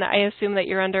 And I assume that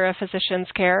you're under a physician's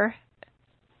care?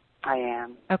 I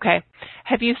am. Okay.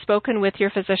 Have you spoken with your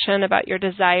physician about your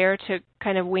desire to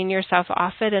kind of wean yourself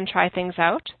off it and try things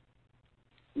out?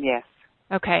 Yes.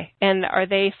 Okay. And are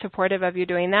they supportive of you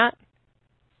doing that?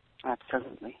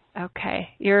 Absolutely. Okay.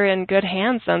 You're in good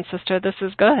hands then, sister. This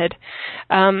is good.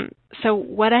 So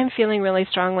what I'm feeling really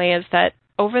strongly is that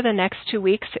over the next 2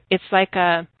 weeks, it's like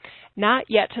not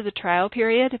yet to the trial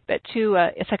period, but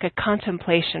it's like a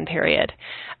contemplation period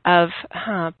of,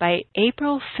 by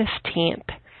April 15th,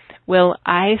 will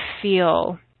I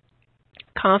feel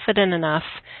confident enough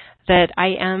that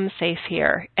I am safe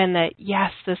here and that,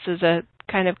 yes, this is a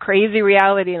kind of crazy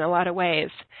reality in a lot of ways,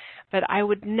 but I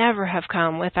would never have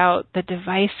come without the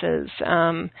devices,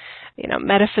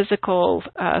 metaphysical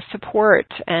support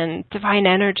and divine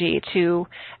energy to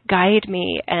guide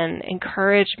me and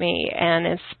encourage me and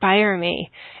inspire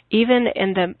me, even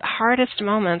in the hardest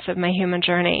moments of my human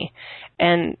journey.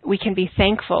 And we can be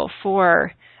thankful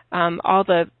for all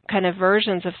the kind of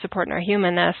versions of support in our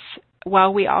humanness,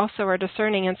 while we also are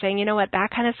discerning and saying, you know what,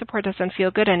 that kind of support doesn't feel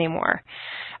good anymore.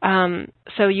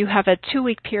 So you have a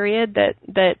 2-week period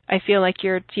that I feel like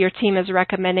your team is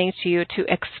recommending to you to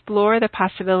explore the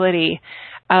possibility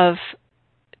of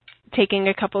taking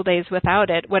a couple days without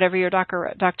it, whatever your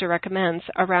doctor recommends,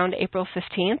 around April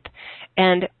 15th.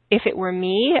 And if it were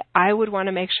me, I would want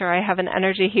to make sure I have an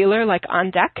energy healer like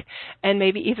on deck and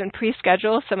maybe even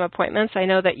pre-schedule some appointments. I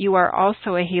know that you are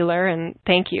also a healer, and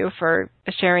thank you for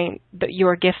sharing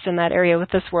your gifts in that area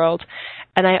with this world.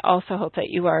 And I also hope that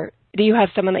do you have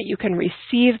someone that you can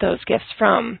receive those gifts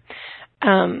from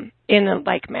in a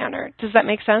like manner? Does that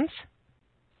make sense?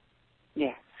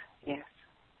 Yes.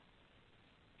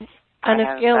 On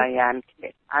a scale,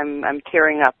 I'm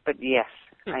tearing up, but yes,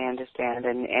 I understand.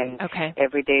 And okay.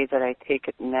 Every day that I take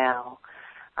it now,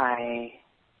 I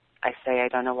say I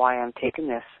don't know why I'm taking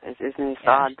this. Isn't it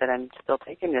odd that I'm still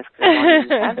taking this? Because I'm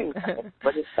not having that.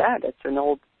 What is that? It's an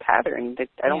old pattern that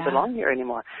I don't belong here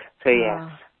anymore. So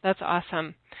yes, that's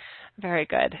awesome. Very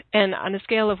good. And on a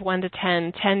scale of 1 to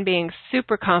 10, 10 being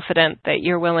super confident that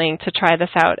you're willing to try this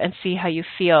out and see how you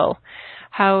feel,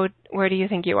 where do you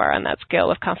think you are on that scale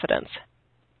of confidence?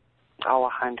 Oh,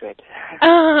 100.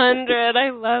 100. I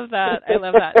love that.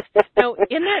 Now,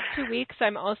 in that 2 weeks,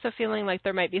 I'm also feeling like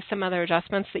there might be some other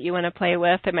adjustments that you want to play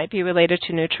with. It might be related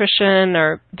to nutrition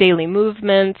or daily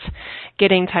movement,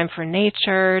 getting time for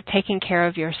nature, taking care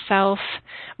of yourself,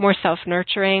 more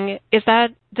self-nurturing. Does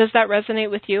that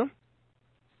resonate with you?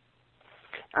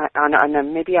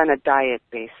 Maybe on a diet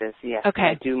basis, yes. Okay.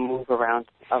 I do move around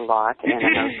a lot, and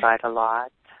I'm outside a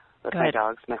lot with my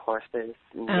dogs, my horses.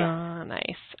 And oh,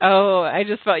 nice. Oh, I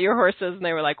just felt your horses, and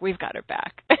they were like, we've got her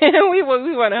back. we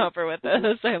want to help her with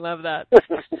this. I love that.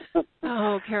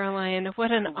 Oh, Caroline,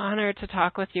 what an honor to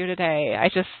talk with you today.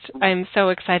 I'm so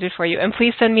excited for you. And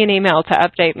please send me an email to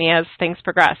update me as things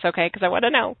progress, okay? Because I want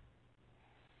to know.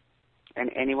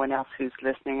 And anyone else who's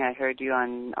listening, I heard you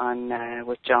on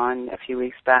with John a few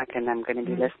weeks back, and I'm going to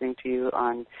be listening to you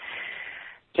on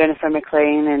Jennifer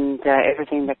McLean, and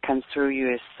everything that comes through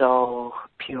you is so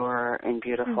pure and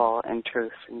beautiful and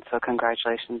truth. And so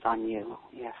congratulations on you.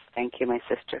 Yes, thank you, my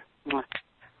sister.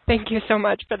 Thank you so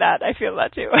much for that. I feel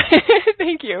that too.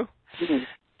 Thank you. Mm-hmm.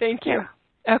 Thank you.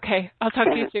 Yeah. Okay, I'll talk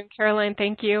to you soon. Caroline,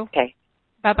 thank you. Okay.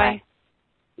 Bye-bye. Bye.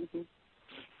 Mm-hmm.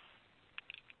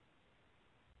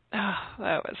 Oh,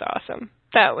 that was awesome.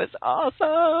 That was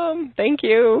awesome. Thank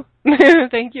you.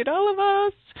 Thank you to all of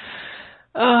us.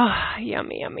 Oh,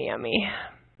 yummy, yummy, yummy.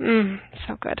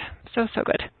 So good. So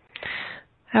good.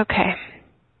 Okay.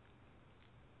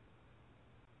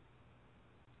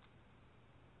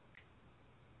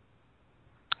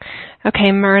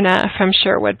 Okay, Myrna from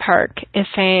Sherwood Park is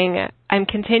saying, I'm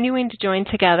continuing to join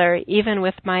together even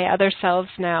with my other selves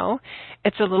now.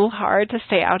 It's a little hard to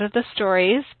stay out of the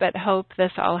stories, but hope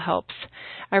this all helps.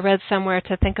 I read somewhere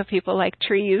to think of people like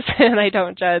trees, and I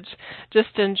don't judge,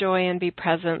 just enjoy and be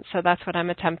present. So that's what I'm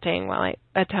attempting while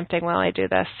I do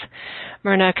this.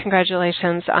 Myrna,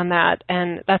 congratulations on that.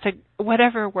 And that's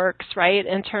whatever works, right,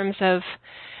 in terms of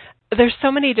there's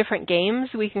so many different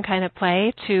games we can kind of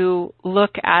play to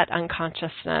look at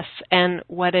unconsciousness and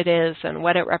what it is and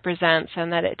what it represents,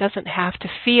 and that it doesn't have to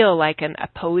feel like an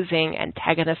opposing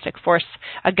antagonistic force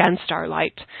against our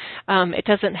light. It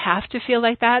doesn't have to feel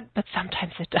like that, but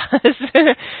sometimes it does.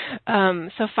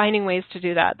 So finding ways to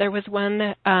do that. There was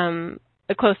one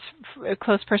a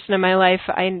close person in my life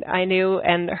I knew,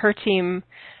 and her team,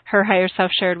 her higher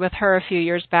self, shared with her a few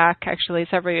years back, actually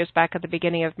several years back at the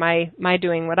beginning of my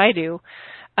doing what I do.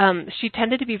 She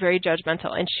tended to be very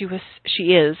judgmental, and she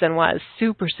is and was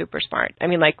super, super smart. I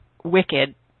mean, like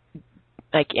wicked,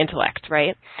 like intellect,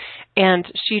 right? And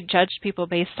she judged people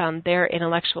based on their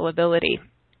intellectual ability.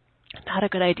 Not a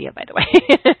good idea, by the way.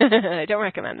 I don't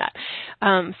recommend that.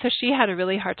 So she had a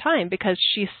really hard time because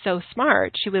she's so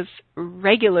smart. She was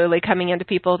regularly coming into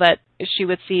people that she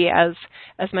would see as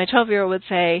my 12-year-old would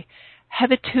say,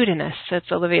 habitudinous.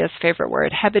 It's Olivia's favorite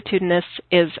word. Habitudinous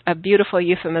is a beautiful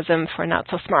euphemism for not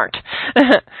so smart.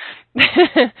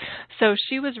 So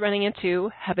she was running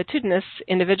into habitudinous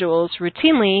individuals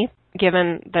routinely,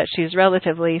 given that she's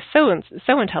relatively so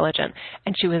intelligent,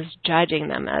 and she was judging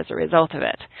them as a result of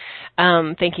it,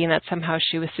 thinking that somehow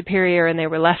she was superior and they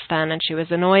were less than, and she was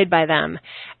annoyed by them.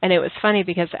 And it was funny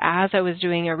because as I was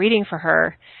doing a reading for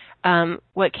her,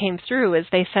 what came through is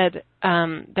they said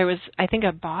there was, I think,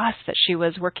 a boss that she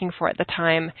was working for at the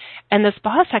time, and this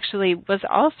boss actually was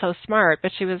also smart,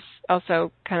 but she was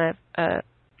also kind of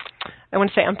I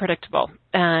want to say unpredictable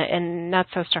and not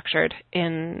so structured,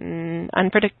 unreliable.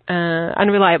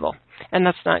 And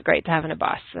that's not great to have in a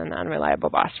boss, an unreliable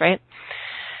boss, right?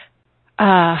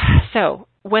 So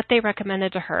what they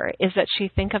recommended to her is that she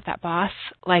think of that boss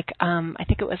like, I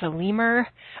think it was a lemur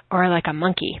or like a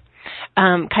monkey,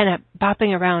 kind of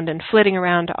bopping around and flitting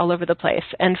around all over the place.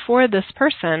 And for this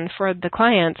person, for the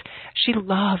client, she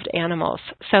loved animals.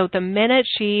 So the minute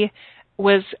she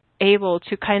was able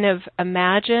to kind of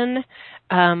imagine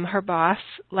her boss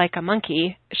like a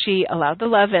monkey, she allowed the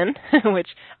love in, which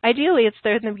ideally it's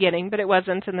there in the beginning, but it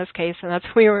wasn't in this case, and that's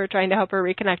what we were trying to help her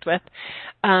reconnect with.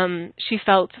 She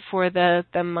felt for the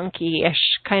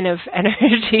monkey-ish kind of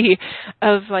energy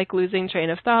of like losing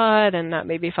train of thought and not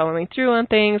maybe following through on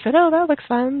things, and oh, that looks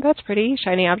fun, that's pretty,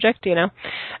 shiny object,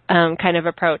 kind of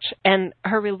approach. And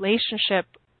her relationship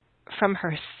from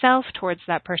herself towards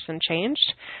that person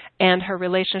changed, and her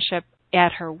relationship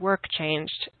at her work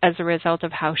changed as a result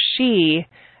of how she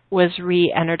was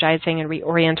re-energizing and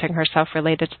reorienting herself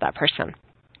related to that person.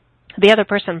 The other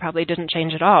person probably didn't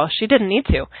change at all. She didn't need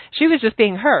to. She was just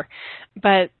being her.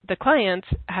 But the client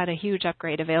had a huge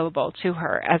upgrade available to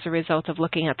her as a result of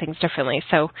looking at things differently.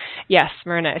 So, yes,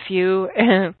 Myrna, if you,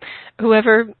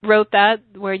 whoever wrote that,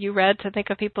 where you read to think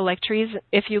of people like trees,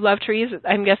 if you love trees,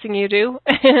 I'm guessing you do,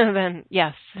 then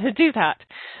yes, do that.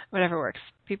 Whatever works.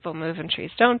 People move and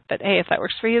trees don't, but hey, if that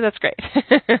works for you, that's great.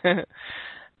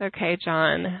 Okay,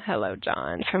 John. Hello,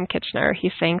 John from Kitchener.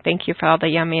 He's saying thank you for all the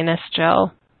yumminess,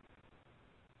 Jill.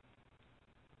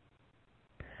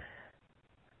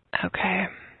 Okay.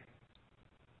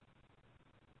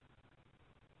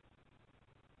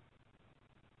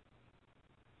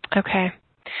 Okay.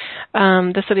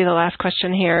 This will be the last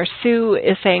question here. Sue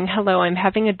is saying, hello, I'm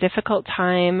having a difficult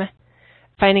time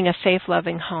finding a safe,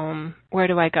 loving home. Where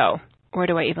do I go? Where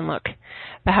do I even look?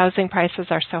 The housing prices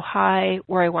are so high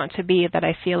where I want to be that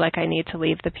I feel like I need to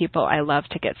leave the people I love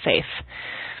to get safe.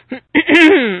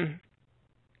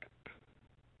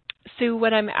 Sue,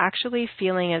 what I'm actually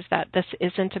feeling is that this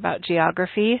isn't about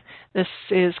geography. This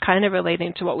is kind of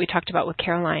relating to what we talked about with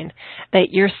Caroline,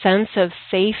 that your sense of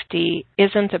safety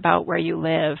isn't about where you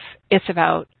live. It's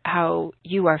about how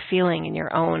you are feeling in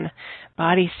your own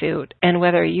bodysuit and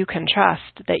whether you can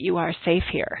trust that you are safe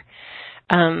here.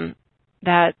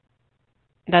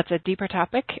 That's a deeper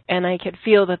topic, and I could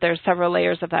feel that there's several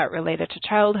layers of that related to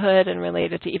childhood and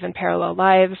related to even parallel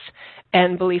lives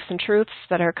and beliefs and truths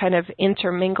that are kind of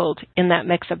intermingled in that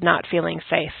mix of not feeling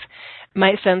safe.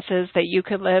 My sense is that you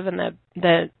could live in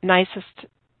the nicest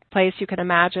place you can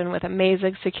imagine with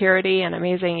amazing security and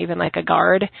amazing even like a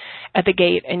guard at the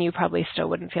gate, and you probably still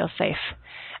wouldn't feel safe.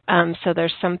 So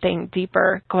there's something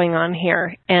deeper going on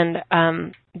here, and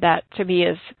that to me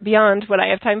is beyond what I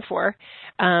have time for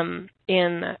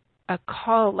in a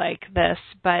call like this,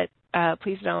 but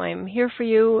please know I'm here for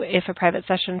you if a private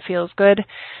session feels good.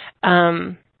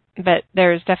 But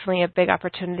there's definitely a big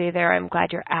opportunity there. I'm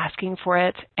glad you're asking for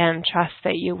it, and trust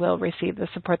that you will receive the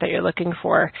support that you're looking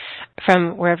for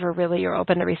from wherever really you're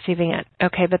open to receiving it.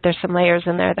 Okay, but there's some layers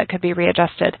in there that could be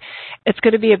readjusted. It's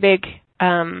going to be a big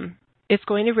it's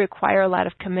going to require a lot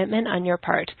of commitment on your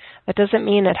part. That doesn't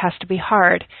mean it has to be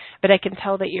hard, but I can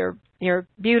tell that your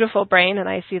beautiful brain, and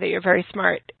I see that you're very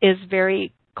smart, is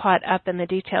very caught up in the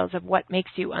details of what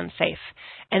makes you unsafe.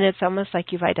 And it's almost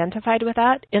like you've identified with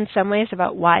that in some ways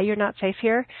about why you're not safe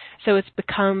here. So it's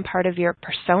become part of your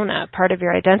persona, part of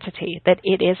your identity, that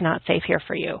it is not safe here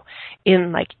for you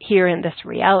in like here in this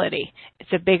reality.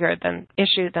 It's a bigger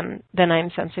issue than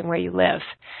I'm sensing where you live.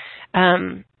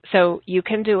 So you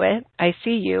can do it. I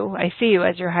see you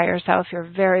as your higher self. You're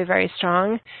very, very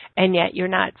strong, and yet you're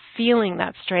not feeling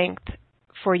that strength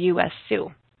for you as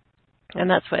Sue. And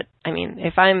that's what, I mean,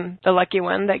 if I'm the lucky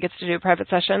one that gets to do a private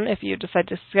session, if you decide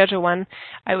to schedule one,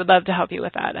 I would love to help you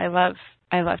with that. I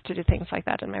love to do things like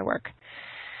that in my work.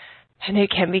 And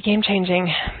it can be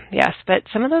game-changing, yes, but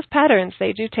some of those patterns,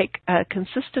 they do take a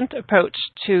consistent approach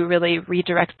to really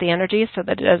redirect the energy so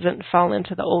that it doesn't fall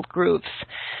into the old grooves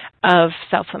of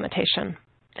self-limitation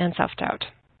and self-doubt.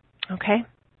 Okay?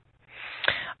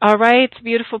 All right,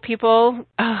 beautiful people.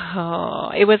 Oh,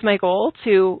 it was my goal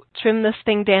to trim this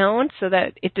thing down so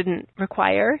that it didn't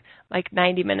require like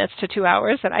 90 minutes to 2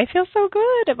 hours, and I feel so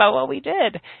good about what we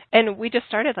did. And we just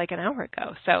started like an hour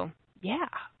ago, so yeah.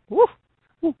 Woo.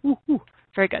 Ooh, ooh, ooh.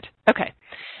 Very good. Okay.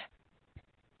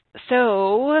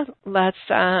 So let's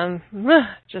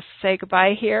just say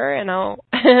goodbye here, and I'll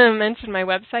mention my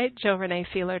website,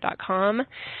 JillReneeFeeler.com.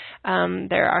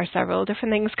 There are several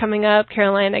different things coming up.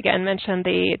 Caroline, again, mentioned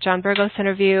the John Burgos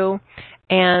interview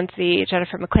and the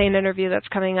Jennifer McLean interview that's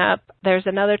coming up. There's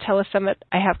another telesummit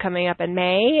I have coming up in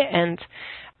May, and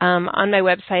on my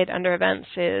website under events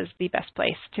is the best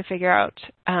place to figure out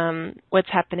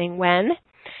what's happening when.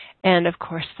 And, of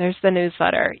course, there's the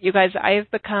newsletter. You guys, I have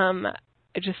become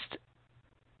just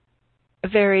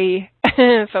very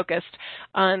focused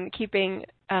on keeping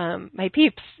my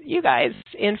peeps, you guys,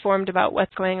 informed about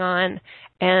what's going on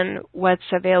and what's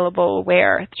available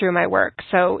where through my work.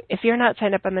 So if you're not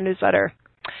signed up on the newsletter,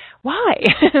 why?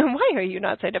 Why are you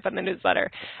not signed up on the newsletter?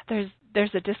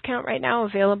 There's a discount right now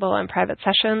available on private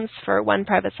sessions for one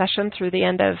private session through the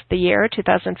end of the year,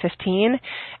 2015.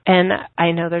 And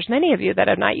I know there's many of you that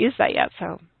have not used that yet.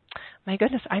 So my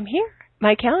goodness, I'm here.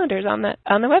 My calendar's on the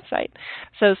website.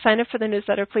 So sign up for the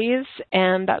newsletter, please.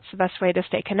 And that's the best way to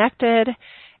stay connected.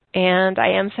 And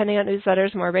I am sending out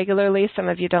newsletters more regularly. Some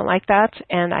of you don't like that,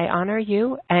 and I honor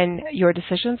you and your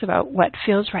decisions about what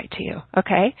feels right to you.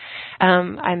 Okay,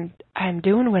 I'm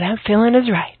doing what I'm feeling is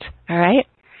right. All right.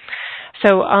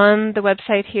 So on the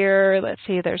website here, let's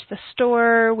see. There's the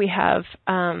store. We have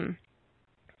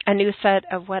a new set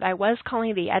of what I was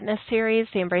calling the Etna series,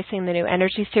 the Embracing the New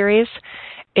Energy series,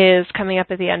 is coming up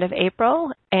at the end of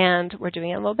April, and we're doing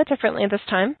it a little bit differently this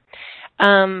time.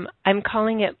 I'm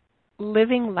calling it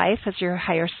Living Life as Your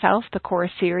Higher Self, the core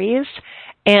series,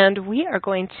 and we are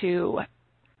going to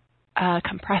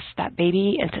compress that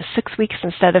baby into 6 weeks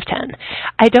instead of 10.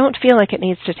 I don't feel like it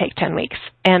needs to take 10 weeks,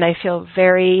 and I feel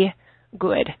very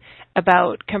good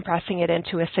about compressing it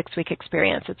into a 6-week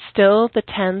experience. It's still the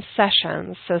 10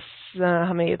 sessions, so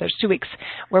how many? There's 2 weeks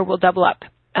where we'll double up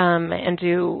and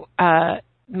do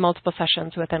multiple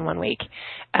sessions within 1 week.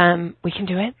 We can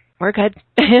do it. We're good.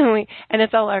 And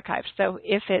it's all archived. So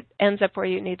if it ends up where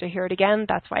you need to hear it again,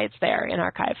 that's why it's there in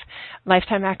archive.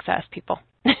 Lifetime access, people.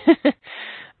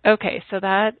 Okay, so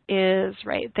that is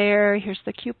right there. Here's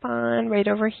the coupon right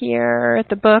over here.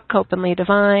 The book, Openly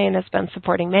Divine, has been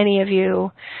supporting many of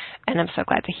you, and I'm so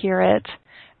glad to hear it.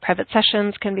 Private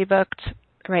sessions can be booked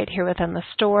right here within the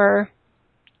store,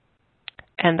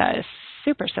 and that is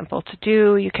super simple to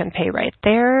do. You can pay right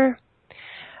there.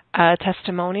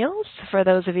 Testimonials, for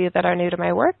those of you that are new to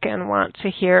my work and want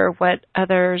to hear what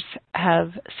others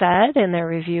have said in their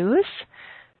reviews,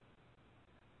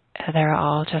 they're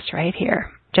all just right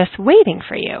here, just waiting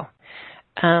for you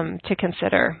to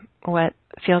consider what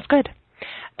feels good.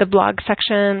 The blog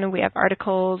section, we have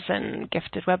articles and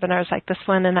gifted webinars like this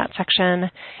one in that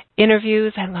section.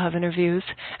 Interviews, I love interviews.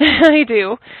 I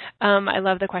do. I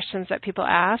love the questions that people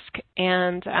ask.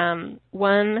 And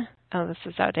this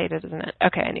is outdated, isn't it?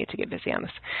 Okay, I need to get busy on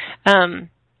this.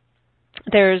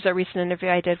 There's a recent interview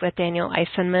I did with Daniel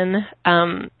Eisenman.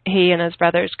 He and his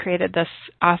brothers created this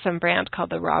awesome brand called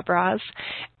the Raw Bras,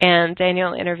 and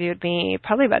Daniel interviewed me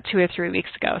probably about 2 or 3 weeks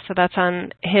ago. So that's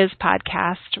on his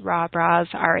podcast, Raw Bras,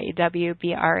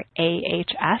 RAWBRAHS,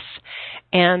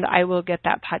 and I will get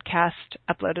that podcast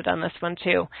uploaded on this one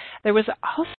too. There was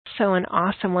also an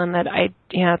awesome one that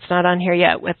it's not on here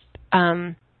yet, with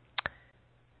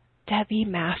Debbie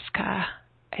Maska.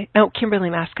 Kimberly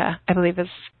Maska, I believe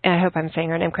I hope I'm saying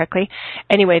her name correctly.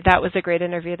 Anyway, that was a great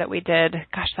interview that we did,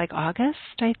 like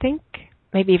August, I think,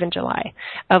 maybe even July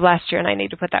of last year, and I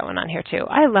need to put that one on here too.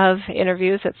 I love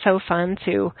interviews. It's so fun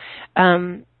to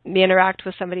interact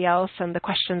with somebody else, and the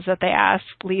questions that they ask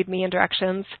lead me in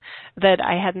directions that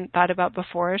I hadn't thought about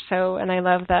before. And I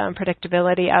love the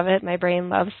unpredictability of it. My brain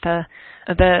loves the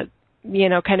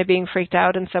kind of being freaked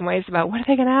out in some ways about what are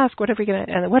they going to ask? What are we going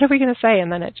to say?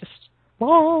 And then it just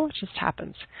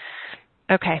happens.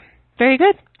 Okay, very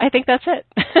good. I think that's it.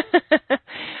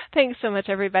 Thanks so much,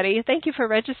 everybody. Thank you for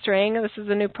registering. This is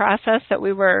a new process that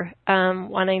we were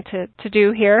wanting to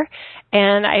do here,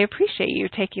 and I appreciate you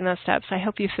taking those steps. I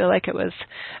hope you feel like it was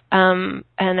an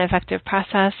effective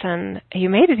process, and you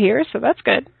made it here, so that's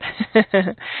good.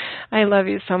 I love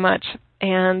you so much,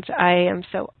 and I am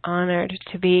so honored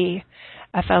to be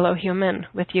a fellow human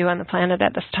with you on the planet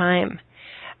at this time.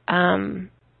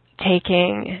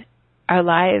 Taking our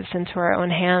lives into our own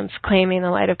hands, claiming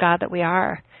the light of God that we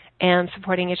are, and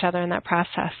supporting each other in that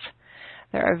process.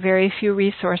 There are very few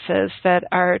resources that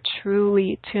are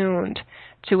truly tuned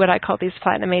to what I call these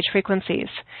platinum age frequencies.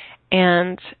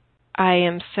 And I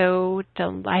am so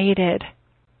delighted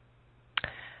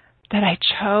that I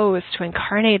chose to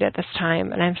incarnate at this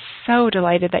time. And I'm so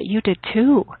delighted that you did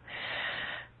too.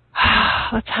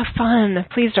 Let's have fun.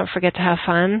 Please don't forget to have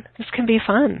fun. This can be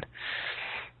fun.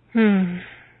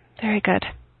 Very good.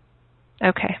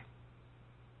 Okay.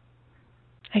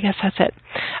 I guess that's it.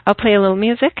 I'll play a little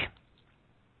music.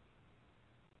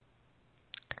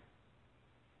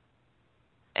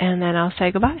 And then I'll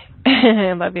say goodbye.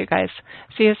 I love you guys.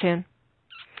 See you soon.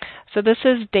 So this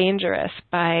is Dangerous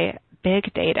by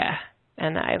Big Data.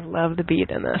 And I love the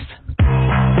beat in this.